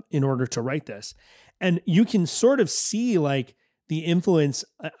in order to write this. And you can sort of see like the influence.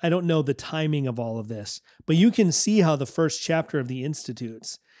 I don't know the timing of all of this, but you can see how the first chapter of the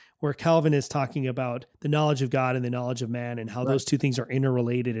Institutes, where Calvin is talking about the knowledge of God and the knowledge of man, and how those two things are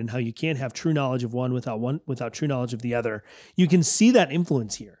interrelated, and how you can't have true knowledge of one without true knowledge of the other. You can see that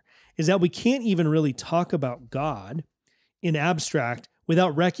influence here, is that we can't even really talk about God in abstract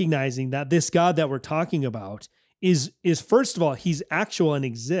without recognizing that this God that we're talking about is first of all, he's actual and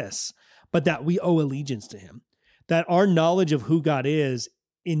exists, but that we owe allegiance to him, that our knowledge of who God is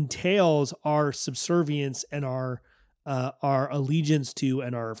entails our subservience and our allegiance to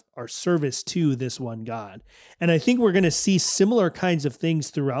and our service to this one God. And I think we're going to see similar kinds of things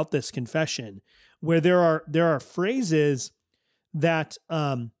throughout this confession, where there are phrases that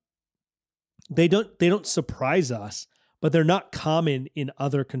they don't surprise us, but they're not common in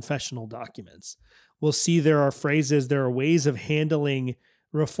other confessional documents. We'll see there are ways of handling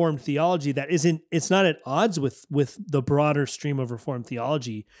Reformed theology that it's not at odds with the broader stream of Reformed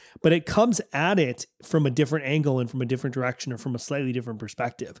theology, but it comes at it from a different angle and from a different direction or from a slightly different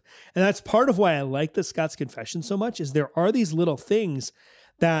perspective. And that's part of why I like the Scots Confession so much, is there are these little things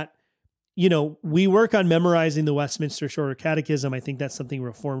that, we work on memorizing the Westminster Shorter Catechism. I think that's something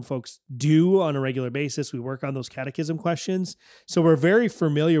Reformed folks do on a regular basis. We work on those catechism questions. So we're very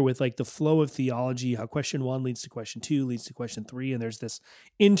familiar with like the flow of theology, how question 1 leads to question 2, leads to question 3, and there's this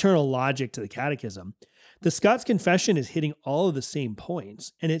internal logic to the catechism. The Scots Confession is hitting all of the same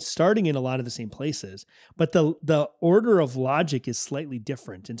points, and it's starting in a lot of the same places, but the order of logic is slightly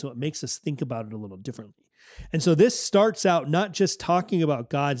different, and so it makes us think about it a little differently. And so this starts out not just talking about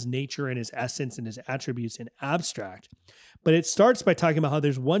God's nature and his essence and his attributes in abstract, but it starts by talking about how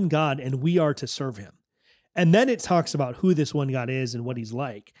there's one God and we are to serve him. And then it talks about who this one God is and what he's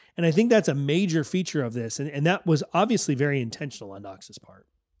like. And I think that's a major feature of this. And that was obviously very intentional on Knox's part.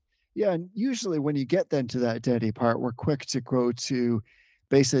 Yeah. And usually when you get then to that identity part, we're quick to go to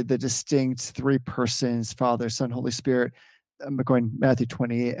basically the distinct 3 persons, Father, Son, Holy Spirit. I'm going Matthew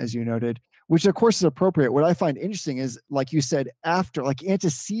 28, as you noted, which of course is appropriate. What I find interesting is, like you said, after, like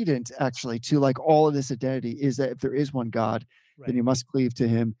antecedent actually to like all of this identity, is that if there is one God, then you must cleave to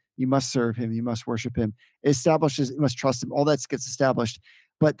him, you must serve him, you must worship him. It establishes, you must trust him. All that gets established.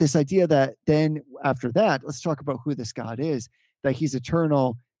 But this idea that then after that, let's talk about who this God is, that he's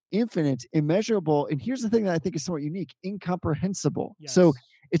eternal, infinite, immeasurable. And here's the thing that I think is somewhat unique: incomprehensible. Yes. So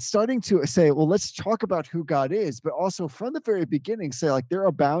it's starting to say, well, let's talk about who God is, but also from the very beginning, say like there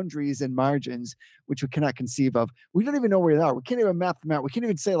are boundaries and margins which we cannot conceive of. We don't even know where they are. We can't even map them out. We can't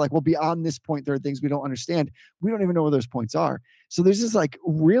even say like, well, beyond this point, there are things we don't understand. We don't even know where those points are. So there's this like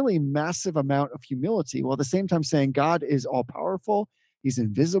really massive amount of humility, while at the same time saying God is all powerful. He's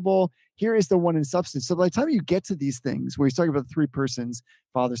invisible. Here is the one in substance. So by the time you get to these things where he's talking about the 3 persons,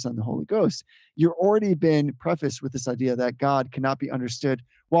 Father, Son, and Holy Ghost, you're already been prefaced with this idea that God cannot be understood.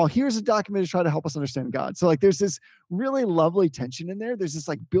 Well, here's a document to try to help us understand God. So like there's this really lovely tension in there. There's this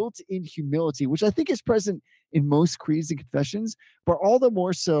like built-in humility, which I think is present in most creeds and confessions, but all the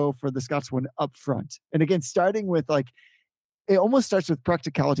more so for the Scots one up front. And again, starting with like, it almost starts with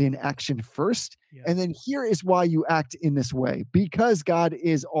practicality and action first. Yes. And then here is why you act in this way, because God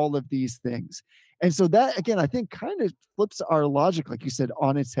is all of these things. And so that, again, I think kind of flips our logic, like you said,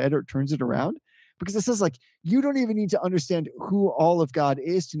 on its head, or turns it around. because it says like, you don't even need to understand who all of God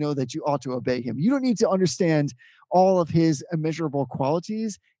is to know that you ought to obey him. You don't need to understand all of his immeasurable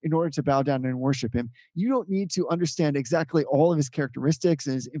qualities in order to bow down and worship him. You don't need to understand exactly all of his characteristics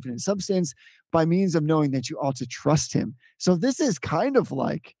and his infinite substance by means of knowing that you ought to trust him. So this is kind of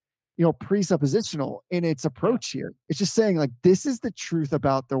like, presuppositional in its approach here. It's just saying like, this is the truth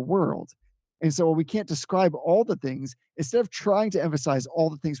about the world. And so we can't describe all the things, instead of trying to emphasize all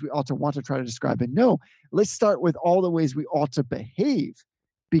the things we ought to want to try to describe. And no, let's start with all the ways we ought to behave,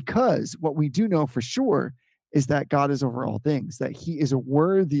 because what we do know for sure is that God is over all things, that he is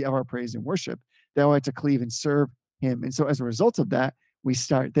worthy of our praise and worship, that we have to cleave and serve him. And so as a result of that, we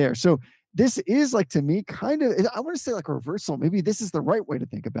start there. So this is like, to me, kind of, I want to say like a reversal. Maybe this is the right way to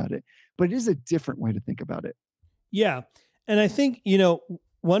think about it, but it is a different way to think about it. Yeah. And I think,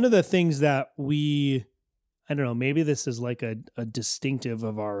 one of the things that I don't know, maybe this is like a distinctive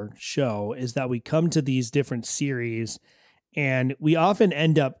of our show, is that we come to these different series and we often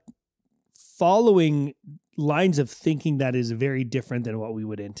end up following lines of thinking that is very different than what we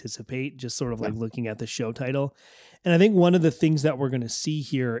would anticipate, just sort of like looking at the show title. And I think one of the things that we're going to see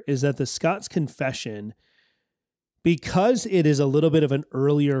here is that the Scots Confession, because it is a little bit of an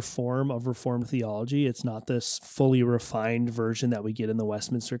earlier form of Reformed theology, it's not this fully refined version that we get in the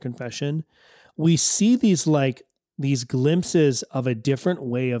Westminster Confession. We see these glimpses of a different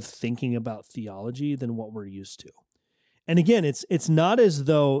way of thinking about theology than what we're used to. And again, it's not as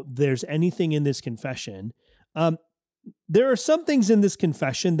though there's anything in this confession. There are some things in this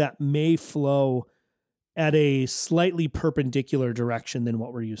confession that may flow at a slightly perpendicular direction than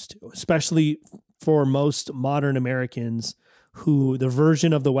what we're used to, especially for most modern Americans who the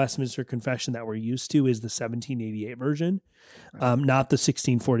version of the Westminster Confession that we're used to is the 1788 version, not the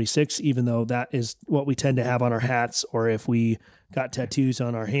 1646, even though that is what we tend to have on our hats, or if we got tattoos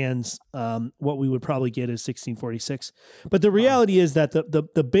on our hands, what we would probably get is 1646. But the reality is that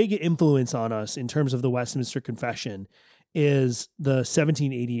the big influence on us in terms of the Westminster Confession is the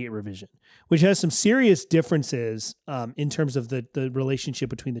 1788 revision, which has some serious differences in terms of the relationship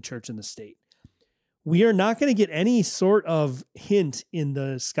between the church and the state. We are not going to get any sort of hint in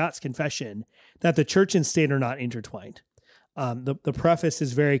the Scots Confession that the church and state are not intertwined. The preface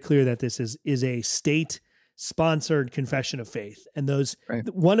is very clear that this is a state-sponsored confession of faith, and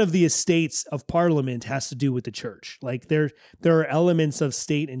one of the estates of Parliament has to do with the church. Like there are elements of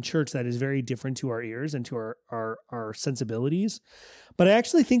state and church that is very different to our ears and to our sensibilities, but I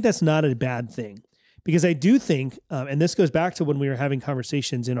actually think that's not a bad thing. Because I do think, and this goes back to when we were having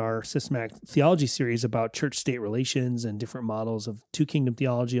conversations in our systematic theology series about church-state relations and different models of two-kingdom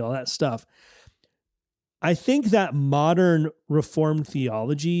theology, all that stuff. I think that modern Reformed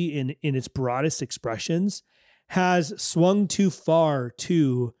theology in its broadest expressions has swung too far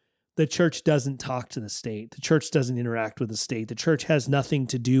to the church doesn't talk to the state. The church doesn't interact with the state. The church has nothing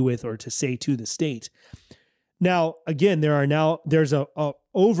to do with or to say to the state. Now, again, there's a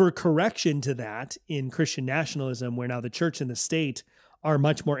overcorrection to that in Christian nationalism, where now the church and the state are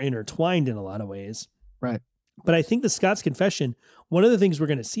much more intertwined in a lot of ways. Right. But I think the Scots Confession, one of the things we're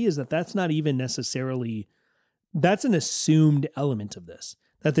going to see is that that's not even necessarily, that's an assumed element of this,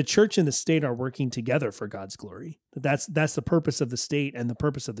 that the church and the state are working together for God's glory. That's the purpose of the state and the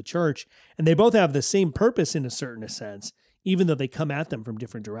purpose of the church. And they both have the same purpose in a certain sense, even though they come at them from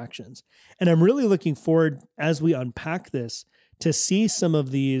different directions. And I'm really looking forward, as we unpack this, to see some of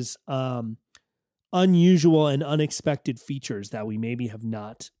these unusual and unexpected features that we maybe have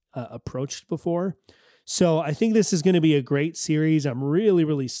not approached before. So I think this is going to be a great series. I'm really,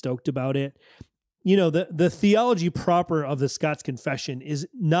 really stoked about it. The theology proper of the Scots Confession is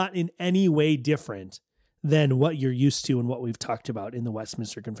not in any way different than what you're used to and what we've talked about in the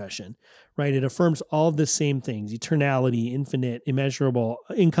Westminster Confession, right? It affirms all of the same things: eternality, infinite, immeasurable,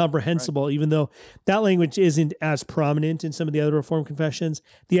 incomprehensible, right. Even though that language isn't as prominent in some of the other Reformed confessions,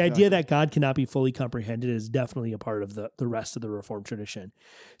 the idea that God cannot be fully comprehended is definitely a part of the rest of the Reformed tradition.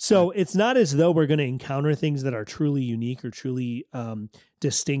 So It's not as though we're going to encounter things that are truly unique or truly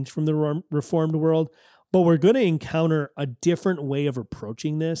distinct from the Reformed world, but we're going to encounter a different way of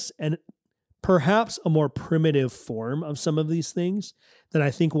approaching this, and perhaps a more primitive form of some of these things that I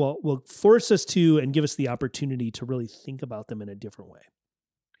think will force us to and give us the opportunity to really think about them in a different way.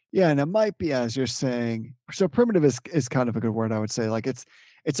 Yeah, and it might be, as you're saying, so primitive is kind of a good word, I would say. Like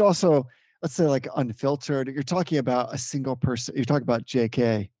it's also, let's say, like unfiltered. You're talking about a single person. You're talking about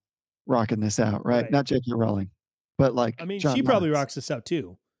JK rocking this out, right? Not JK Rowling, but like, I mean, John she probably Lawrence. rocks this out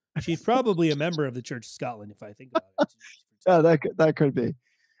too. She's probably a member of the Church of Scotland, if I think about it. Yeah, that could be.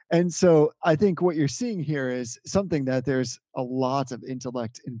 And so I think what you're seeing here is something that there's a lot of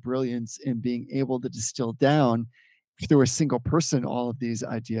intellect and brilliance in being able to distill down through a single person all of these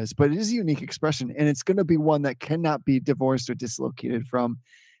ideas. But it is a unique expression, and it's going to be one that cannot be divorced or dislocated from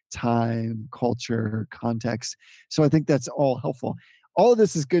time, culture, context. So I think that's all helpful. All of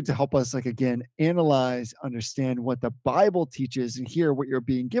this is good to help us, like, again, analyze, understand what the Bible teaches. And here, what you're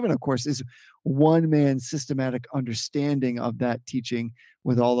being given, of course, is one man's systematic understanding of that teaching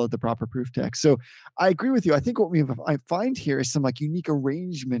with all of the proper proof text. So I agree with you. I think what I find here is some like unique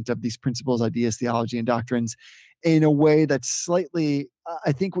arrangement of these principles, ideas, theology, and doctrines in a way that's slightly,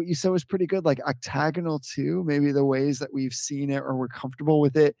 I think what you said was pretty good, like octagonal to maybe the ways that we've seen it or we're comfortable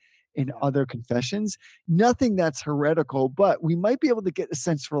with it in other confessions. Nothing that's heretical, but we might be able to get a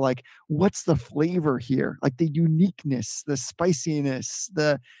sense for like, what's the flavor here? Like the uniqueness, the spiciness,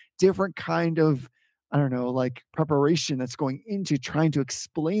 the different kind of, I don't know, like preparation that's going into trying to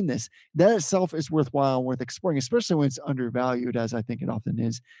explain this. That itself is worthwhile and worth exploring, especially when it's undervalued, as I think it often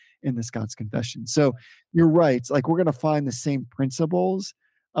is in the Scots Confession. So you're right. Like we're going to find the same principles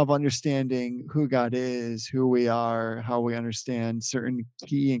of understanding who God is, who we are, how we understand certain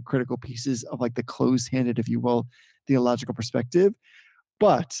key and critical pieces of like the closed-handed, if you will, theological perspective.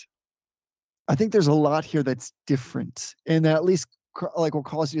 But I think there's a lot here that's different, and that at least like will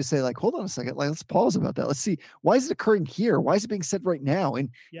cause you to say like, hold on a second, like let's pause about that. Let's see, why is it occurring here? Why is it being said right now? And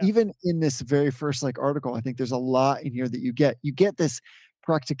even in this very first like article, I think there's a lot in here that you get this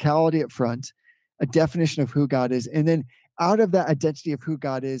practicality up front, a definition of who God is, and then out of that identity of who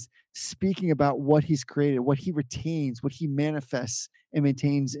God is, speaking about what he's created, what he retains, what he manifests and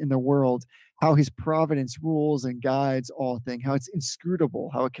maintains in the world, how his providence rules and guides all things, how it's inscrutable,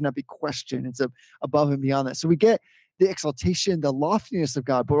 how it cannot be questioned. It's above and beyond that. So we get the exaltation, the loftiness of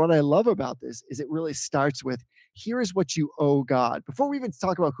God. But what I love about this is it really starts with, here is what you owe God. Before we even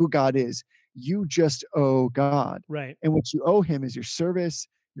talk about who God is, you just owe God. Right. And what you owe him is your service,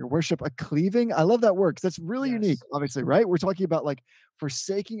 your worship, a cleaving. I love that word because that's really unique, obviously, right? We're talking about like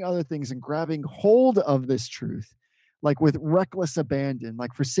forsaking other things and grabbing hold of this truth, like with reckless abandon,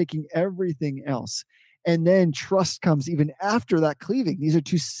 like forsaking everything else. And then trust comes even after that cleaving. These are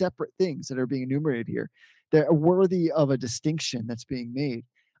two separate things that are being enumerated here. They're worthy of a distinction that's being made.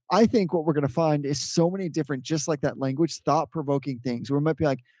 I think what we're going to find is so many different, just like that language, thought-provoking things where we might be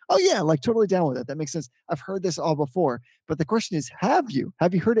like, oh yeah, like totally down with it. That makes sense. I've heard this all before. But the question is, have you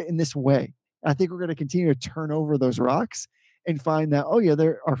heard it in this way? And I think we're going to continue to turn over those rocks and find that, oh yeah,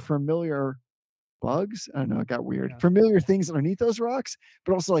 there are familiar bugs. I don't know, it got weird. Familiar things underneath those rocks,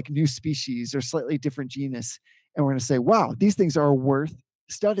 but also like new species or slightly different genus. And we're going to say, wow, these things are worth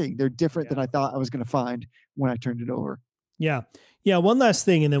studying. They're different than I thought I was going to find when I turned it over. Yeah. Yeah. One last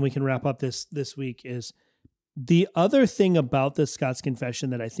thing, and then we can wrap up this week, is the other thing about the Scots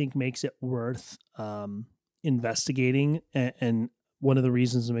Confession that I think makes it worth investigating, and one of the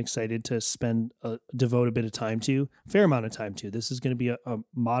reasons I'm excited to devote a bit of time to, fair amount of time to. This is going to be a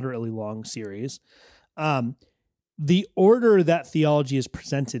moderately long series. The order that theology is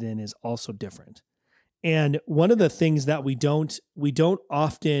presented in is also different. And one of the things that we don't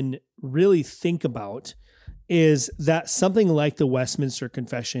often really think about is that something like the Westminster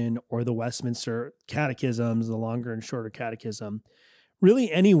Confession or the Westminster Catechisms, the longer and shorter catechism, really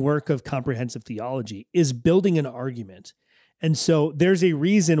any work of comprehensive theology is building an argument. And so there's a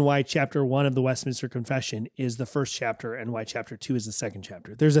reason why chapter 1 of the Westminster Confession is the first chapter and why chapter 2 is the second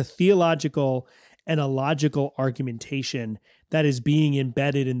chapter. There's a theological and a logical argumentation that is being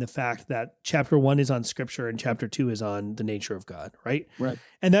embedded in the fact that chapter 1 is on scripture and chapter 2 is on the nature of God, right? Right.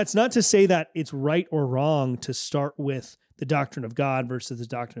 And that's not to say that it's right or wrong to start with the doctrine of God versus the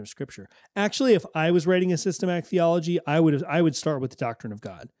doctrine of scripture. Actually, if I was writing a systematic theology, I would start with the doctrine of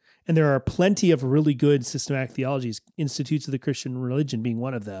God. And there are plenty of really good systematic theologies, Institutes of the Christian Religion being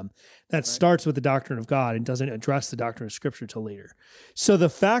one of them, that starts with the doctrine of God and doesn't address the doctrine of Scripture till later. So the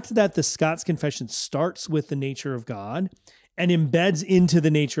fact that the Scots Confession starts with the nature of God and embeds into the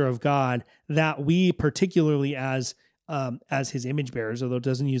nature of God that we particularly as his image bearers, although it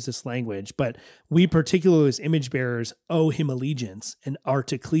doesn't use this language, but we particularly as image bearers owe him allegiance and are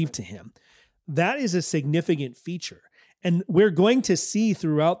to cleave to him. That is a significant feature. And we're going to see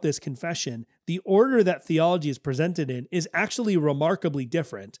throughout this confession, the order that theology is presented in is actually remarkably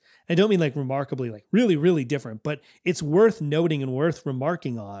different. I don't mean like remarkably, like really, really different, but it's worth noting and worth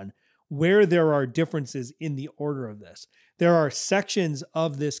remarking on where there are differences in the order of this. There are sections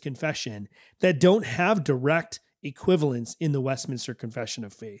of this confession that don't have direct equivalence in the Westminster Confession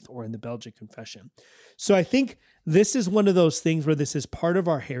of Faith or in the Belgic Confession. So I think this is one of those things where this is part of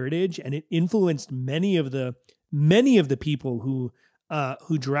our heritage, and it influenced many of the people who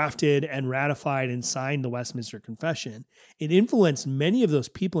who drafted and ratified and signed the Westminster Confession. It influenced many of those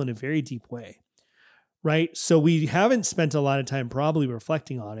people in a very deep way. Right. So we haven't spent a lot of time probably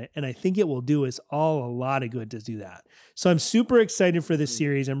reflecting on it. And I think it will do us all a lot of good to do that. So I'm super excited for this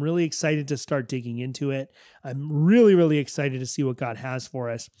series. I'm really excited to start digging into it. I'm really, really excited to see what God has for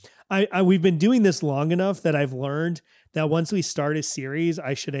us. We've been doing this long enough that I've learned that once we start a series,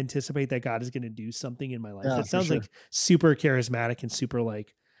 I should anticipate that God is going to do something in my life. That sounds like super charismatic and super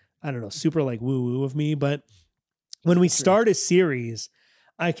like, I don't know, super like woo-woo of me. But when we start a series,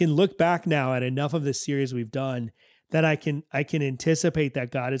 I can look back now at enough of the series we've done that I can anticipate that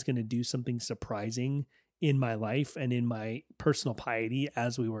God is going to do something surprising in my life and in my personal piety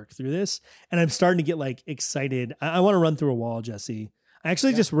as we work through this. And I'm starting to get like excited. I want to run through a wall, Jesse. I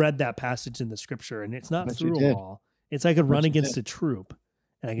actually just read that passage in the scripture, and it's not through a wall. It's I could run against a troop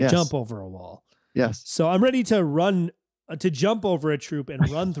and I could jump over a wall. Yes. So I'm ready to jump over a troop and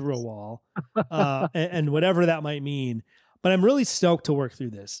run through a wall and whatever that might mean. But I'm really stoked to work through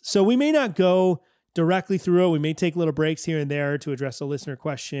this. So we may not go directly through it. We may take little breaks here and there to address a listener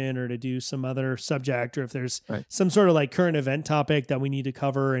question or to do some other subject, or if there's some sort of like current event topic that we need to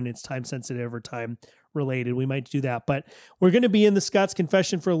cover and it's time sensitive or time related, we might do that. But we're going to be in the Scots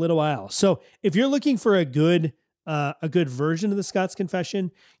Confession for a little while. So if you're looking for a good version of the Scots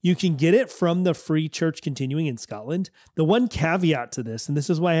Confession, you can get it from the Free Church Continuing in Scotland. The one caveat to this, and this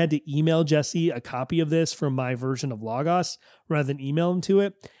is why I had to email Jesse a copy of this from my version of Logos rather than email him to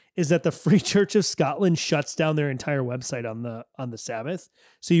it, is that the Free Church of Scotland shuts down their entire website on the Sabbath.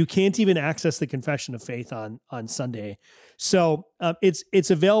 So you can't even access the Confession of Faith on Sunday. So it's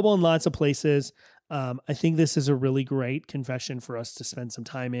available in lots of places. I think this is a really great confession for us to spend some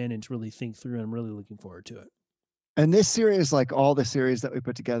time in and to really think through. And I'm really looking forward to it. And this series, like all the series that we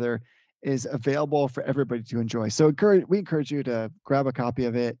put together, is available for everybody to enjoy. So we encourage you to grab a copy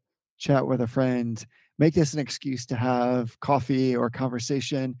of it, chat with a friend, make this an excuse to have coffee or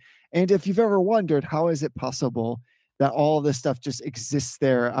conversation. And if you've ever wondered, how is it possible that all of this stuff just exists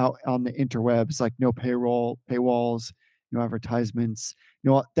there out on the interwebs, like no paywalls, no advertisements,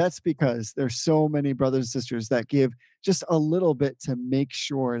 that's because there's so many brothers and sisters that give just a little bit to make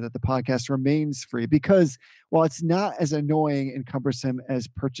sure that the podcast remains free. Because while it's not as annoying and cumbersome as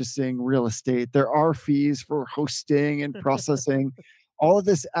purchasing real estate, there are fees for hosting and processing. All of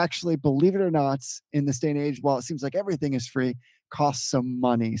this actually, believe it or not, in this day and age, while it seems like everything is free, costs some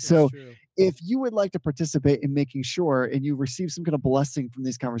money. So if you would like to participate in making sure and you receive some kind of blessing from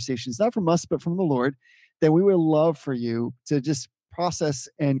these conversations, not from us, but from the Lord, then we would love for you to just process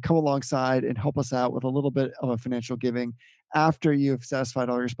and come alongside and help us out with a little bit of a financial giving after you've satisfied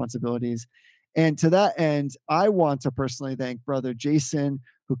all your responsibilities. And to that end, I want to personally thank Brother Jason,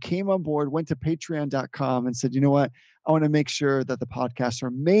 who came on board, went to patreon.com and said, you know what, I want to make sure that the podcast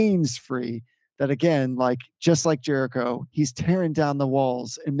remains free. That again, just like Jericho, he's tearing down the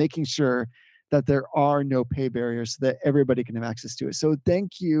walls and making sure that there are no pay barriers so that everybody can have access to it. So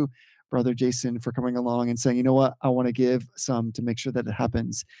thank you, Brother Jason, for coming along and saying, you know what, I want to give some to make sure that it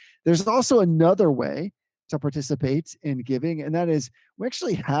happens. There's also another way to participate in giving, and that is we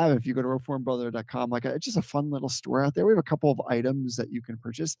actually have, if you go to reformedbrotherhood.com, just a fun little store out there. We have a couple of items that you can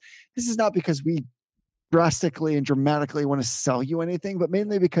purchase. This is not because we drastically and dramatically want to sell you anything, but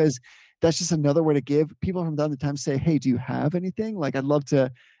mainly because that's just another way to give. People from time to time say, hey, do you have anything? I'd love to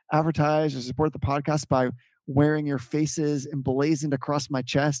advertise or support the podcast by wearing your faces emblazoned across my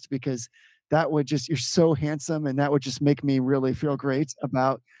chest, because that would you're so handsome, and that would just make me really feel great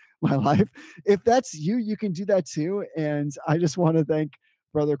about my life. If that's you, you can do that too. And I just want to thank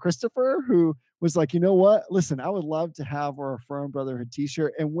Brother Christopher, who was like, you know what, listen, I would love to have our Reformed Brotherhood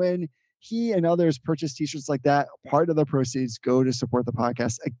t-shirt. And when he and others purchase t-shirts like that, part of the proceeds go to support the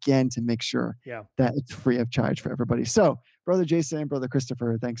podcast, again, to make sure that it's free of charge for everybody. So Brother Jason and Brother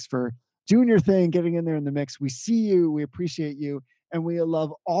Christopher, thanks for doing your thing, getting in there in the mix. We see you, we appreciate you, and we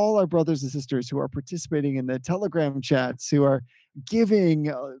love all our brothers and sisters who are participating in the Telegram chats, who are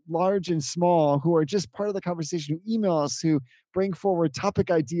giving large and small, who are just part of the conversation, who email us, who bring forward topic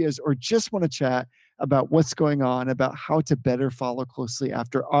ideas, or just want to chat about what's going on, about how to better follow closely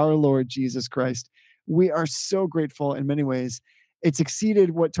after our Lord Jesus Christ. We are so grateful in many ways. It's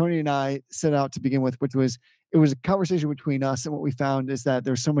exceeded what Tony and I set out to begin with, which was, it was a conversation between us. And what we found is that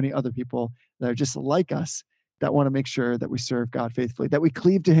there's so many other people that are just like us that want to make sure that we serve God faithfully, that we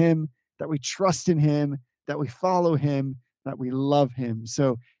cleave to him, that we trust in him, that we follow him, that we love him.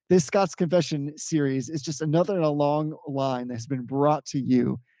 So this Scots Confession series is just another in a long line that has been brought to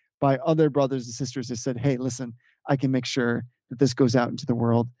you by other brothers and sisters that said, hey, listen, I can make sure that this goes out into the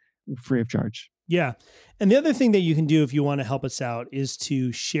world. free of charge. Yeah. And the other thing that you can do if you want to help us out is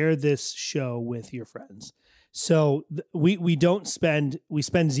to share this show with your friends. So we spend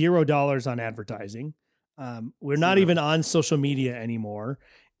 $0 on advertising. We're not even on social media anymore.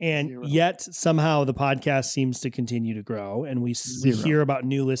 And yet somehow the podcast seems to continue to grow, and we hear about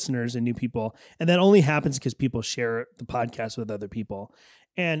new listeners and new people. And that only happens because people share the podcast with other people.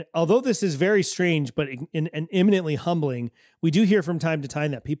 And although this is very strange, but and eminently humbling, we do hear from time to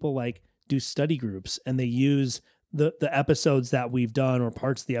time that people like do study groups, and they use the episodes that we've done or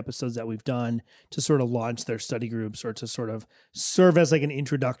parts of the episodes that we've done to sort of launch their study groups or to sort of serve as like an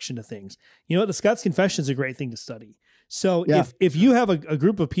introduction to things. You know what? The Scots Confession is a great thing to study. So if you have a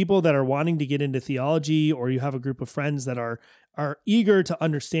group of people that are wanting to get into theology, or you have a group of friends that are eager to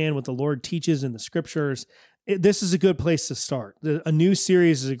understand what the Lord teaches in the scriptures, this is a good place to start. A new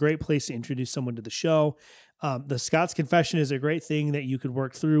series is a great place to introduce someone to the show. The Scots Confession is a great thing that you could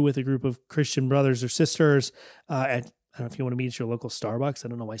work through with a group of Christian brothers or sisters I don't know if you want to meet at your local Starbucks. I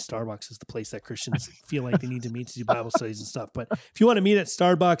don't know why Starbucks is the place that Christians feel like they need to meet to do Bible studies and stuff. But if you want to meet at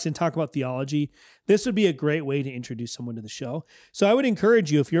Starbucks and talk about theology, this would be a great way to introduce someone to the show. So I would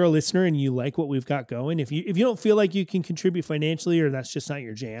encourage you, if you're a listener and you like what we've got going, if you don't feel like you can contribute financially or that's just not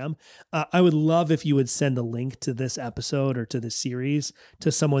your jam, I would love if you would send a link to this episode or to this series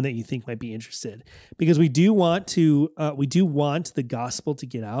to someone that you think might be interested, because we do want the gospel to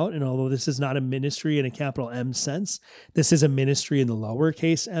get out. And although this is not a ministry in a capital M sense, this is a ministry in the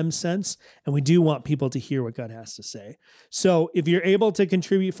lowercase m sense, and we do want people to hear what God has to say. So if you're able to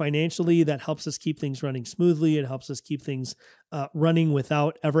contribute financially, that helps us keep things running smoothly. It helps us keep things running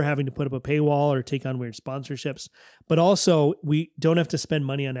without ever having to put up a paywall or take on weird sponsorships. But also, we don't have to spend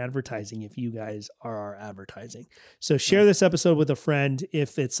money on advertising if you guys are our advertising. So share this episode with a friend.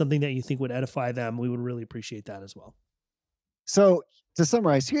 If it's something that you think would edify them, we would really appreciate that as well. So to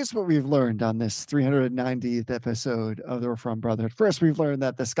summarize, here's what we've learned on this 390th episode of the Reformed Brotherhood. First, we've learned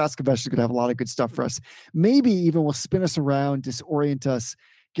that the Scots Confession could have a lot of good stuff for us. Maybe even will spin us around, disorient us,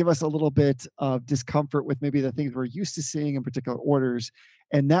 give us a little bit of discomfort with maybe the things we're used to seeing in particular orders.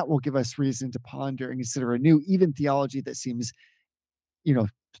 And that will give us reason to ponder and consider a new, even theology that seems,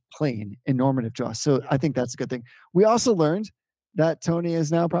 plain and normative to us. So I think that's a good thing. We also learned that Tony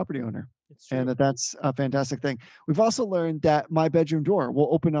is now a property owner. And that's a fantastic thing. We've also learned that my bedroom door will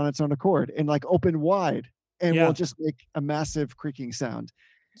open on its own accord and open wide and will just make a massive creaking sound.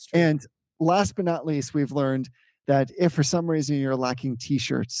 And last but not least, we've learned that if for some reason you're lacking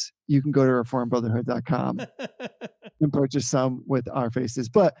t-shirts, you can go to reformedbrotherhood.com and purchase some with our faces.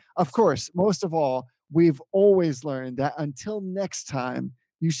 But of course, most of all, we've always learned that until next time,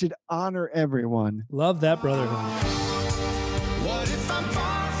 you should honor everyone. Love that brotherhood.